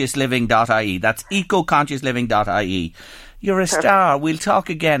ecoconsciousliving.ie. That's ecoconsciousliving.ie. You're a star. We'll talk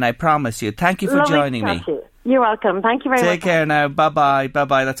again, I promise you. Thank you for joining me. You're welcome. Thank you very much. Take care now. Bye-bye.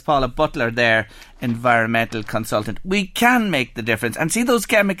 Bye-bye. That's Paula Butler there, environmental consultant. We can make the difference. And see those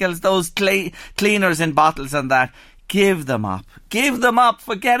chemicals, those cleaners in bottles and that, give them up. Give them up.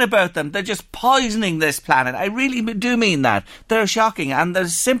 Forget about them. They're just poisoning this planet. I really do mean that. They're shocking. And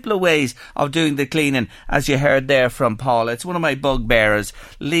there's simpler ways of doing the cleaning, as you heard there from Paul. It's one of my bugbearers.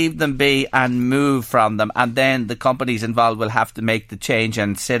 Leave them be and move from them. And then the companies involved will have to make the change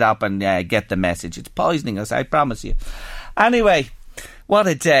and sit up and get the message. It's poisoning us, I promise you. Anyway, what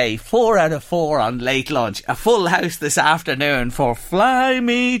a day. 4 out of 4 on Late Lunch. A full house this afternoon for Fly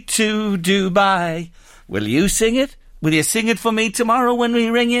Me to Dubai. Will you sing it? Will you sing it for me tomorrow when we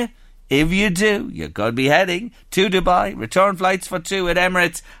ring you? If you do, you could be heading to Dubai. Return flights for 2 at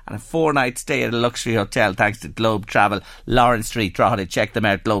Emirates and a 4-night stay at a luxury hotel thanks to Globe Travel. Lawrence Street, Drogheda. Check them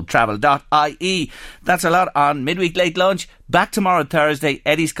out, globetravel.ie. That's a lot on Midweek Late Lunch. Back tomorrow, Thursday.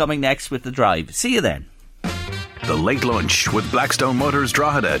 Eddie's coming next with The Drive. See you then. The Late Lunch with Blackstone Motors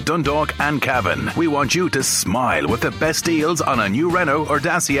Drogheda, Dundalk and Cavan. We want you to smile with the best deals on a new Renault or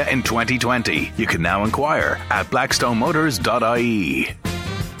Dacia in 2020. You can now inquire at blackstonemotors.ie.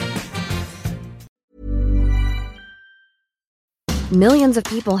 Millions of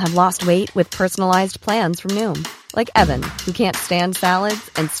people have lost weight with personalized plans from Noom. Like Evan, who can't stand salads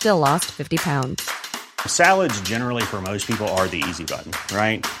and still lost 50 pounds. Salads generally for most people are the easy button,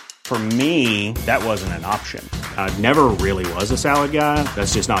 right? For me, that wasn't an option. I never really was a salad guy.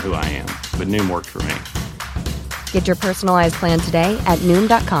 That's just not who I am. But Noom worked for me. Get your personalized plan today at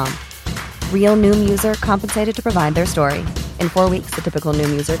Noom.com. Real Noom user compensated to provide their story. In 4 weeks, the typical Noom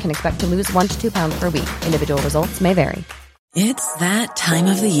user can expect to lose 1 to 2 pounds per week. Individual results may vary. It's that time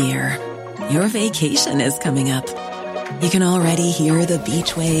of the year. Your vacation is coming up. You can already hear the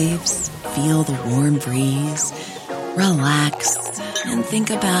beach waves, feel the warm breeze, relax, and think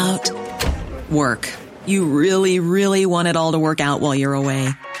about work. You really, really want it all to work out while you're away.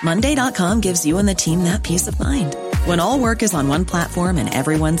 Monday.com gives you and the team that peace of mind. When all work is on one platform and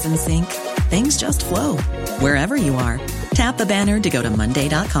everyone's in sync, things just flow. Wherever you are, tap the banner to go to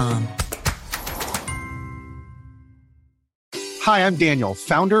Monday.com. Hi, I'm Daniel,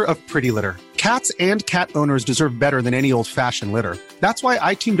 founder of Pretty Litter. Cats and cat owners deserve better than any old-fashioned litter. That's why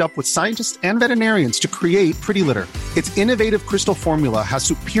I teamed up with scientists and veterinarians to create Pretty Litter. Its innovative crystal formula has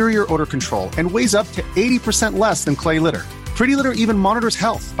superior odor control and weighs up to 80% less than clay litter. Pretty Litter even monitors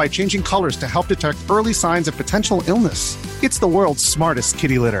health by changing colors to help detect early signs of potential illness. It's the world's smartest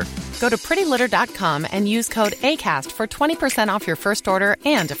kitty litter. Go to prettylitter.com and use code ACAST for 20% off your first order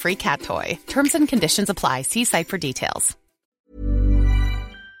and a free cat toy. Terms and conditions apply. See site for details.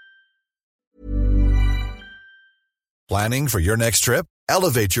 Planning for your next trip?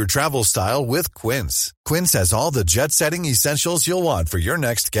 Elevate your travel style with Quince. Quince has all the jet-setting essentials you'll want for your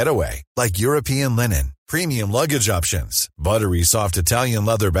next getaway, like European linen, premium luggage options, buttery soft Italian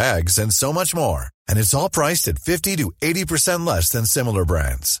leather bags, and so much more. And it's all priced at 50 to 80% less than similar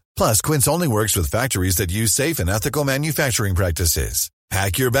brands. Plus, Quince only works with factories that use safe and ethical manufacturing practices.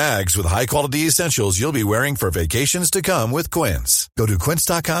 Pack your bags with high-quality essentials you'll be wearing for vacations to come with Quince. Go to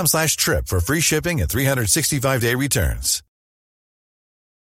quince.com/trip for free shipping and 365-day returns.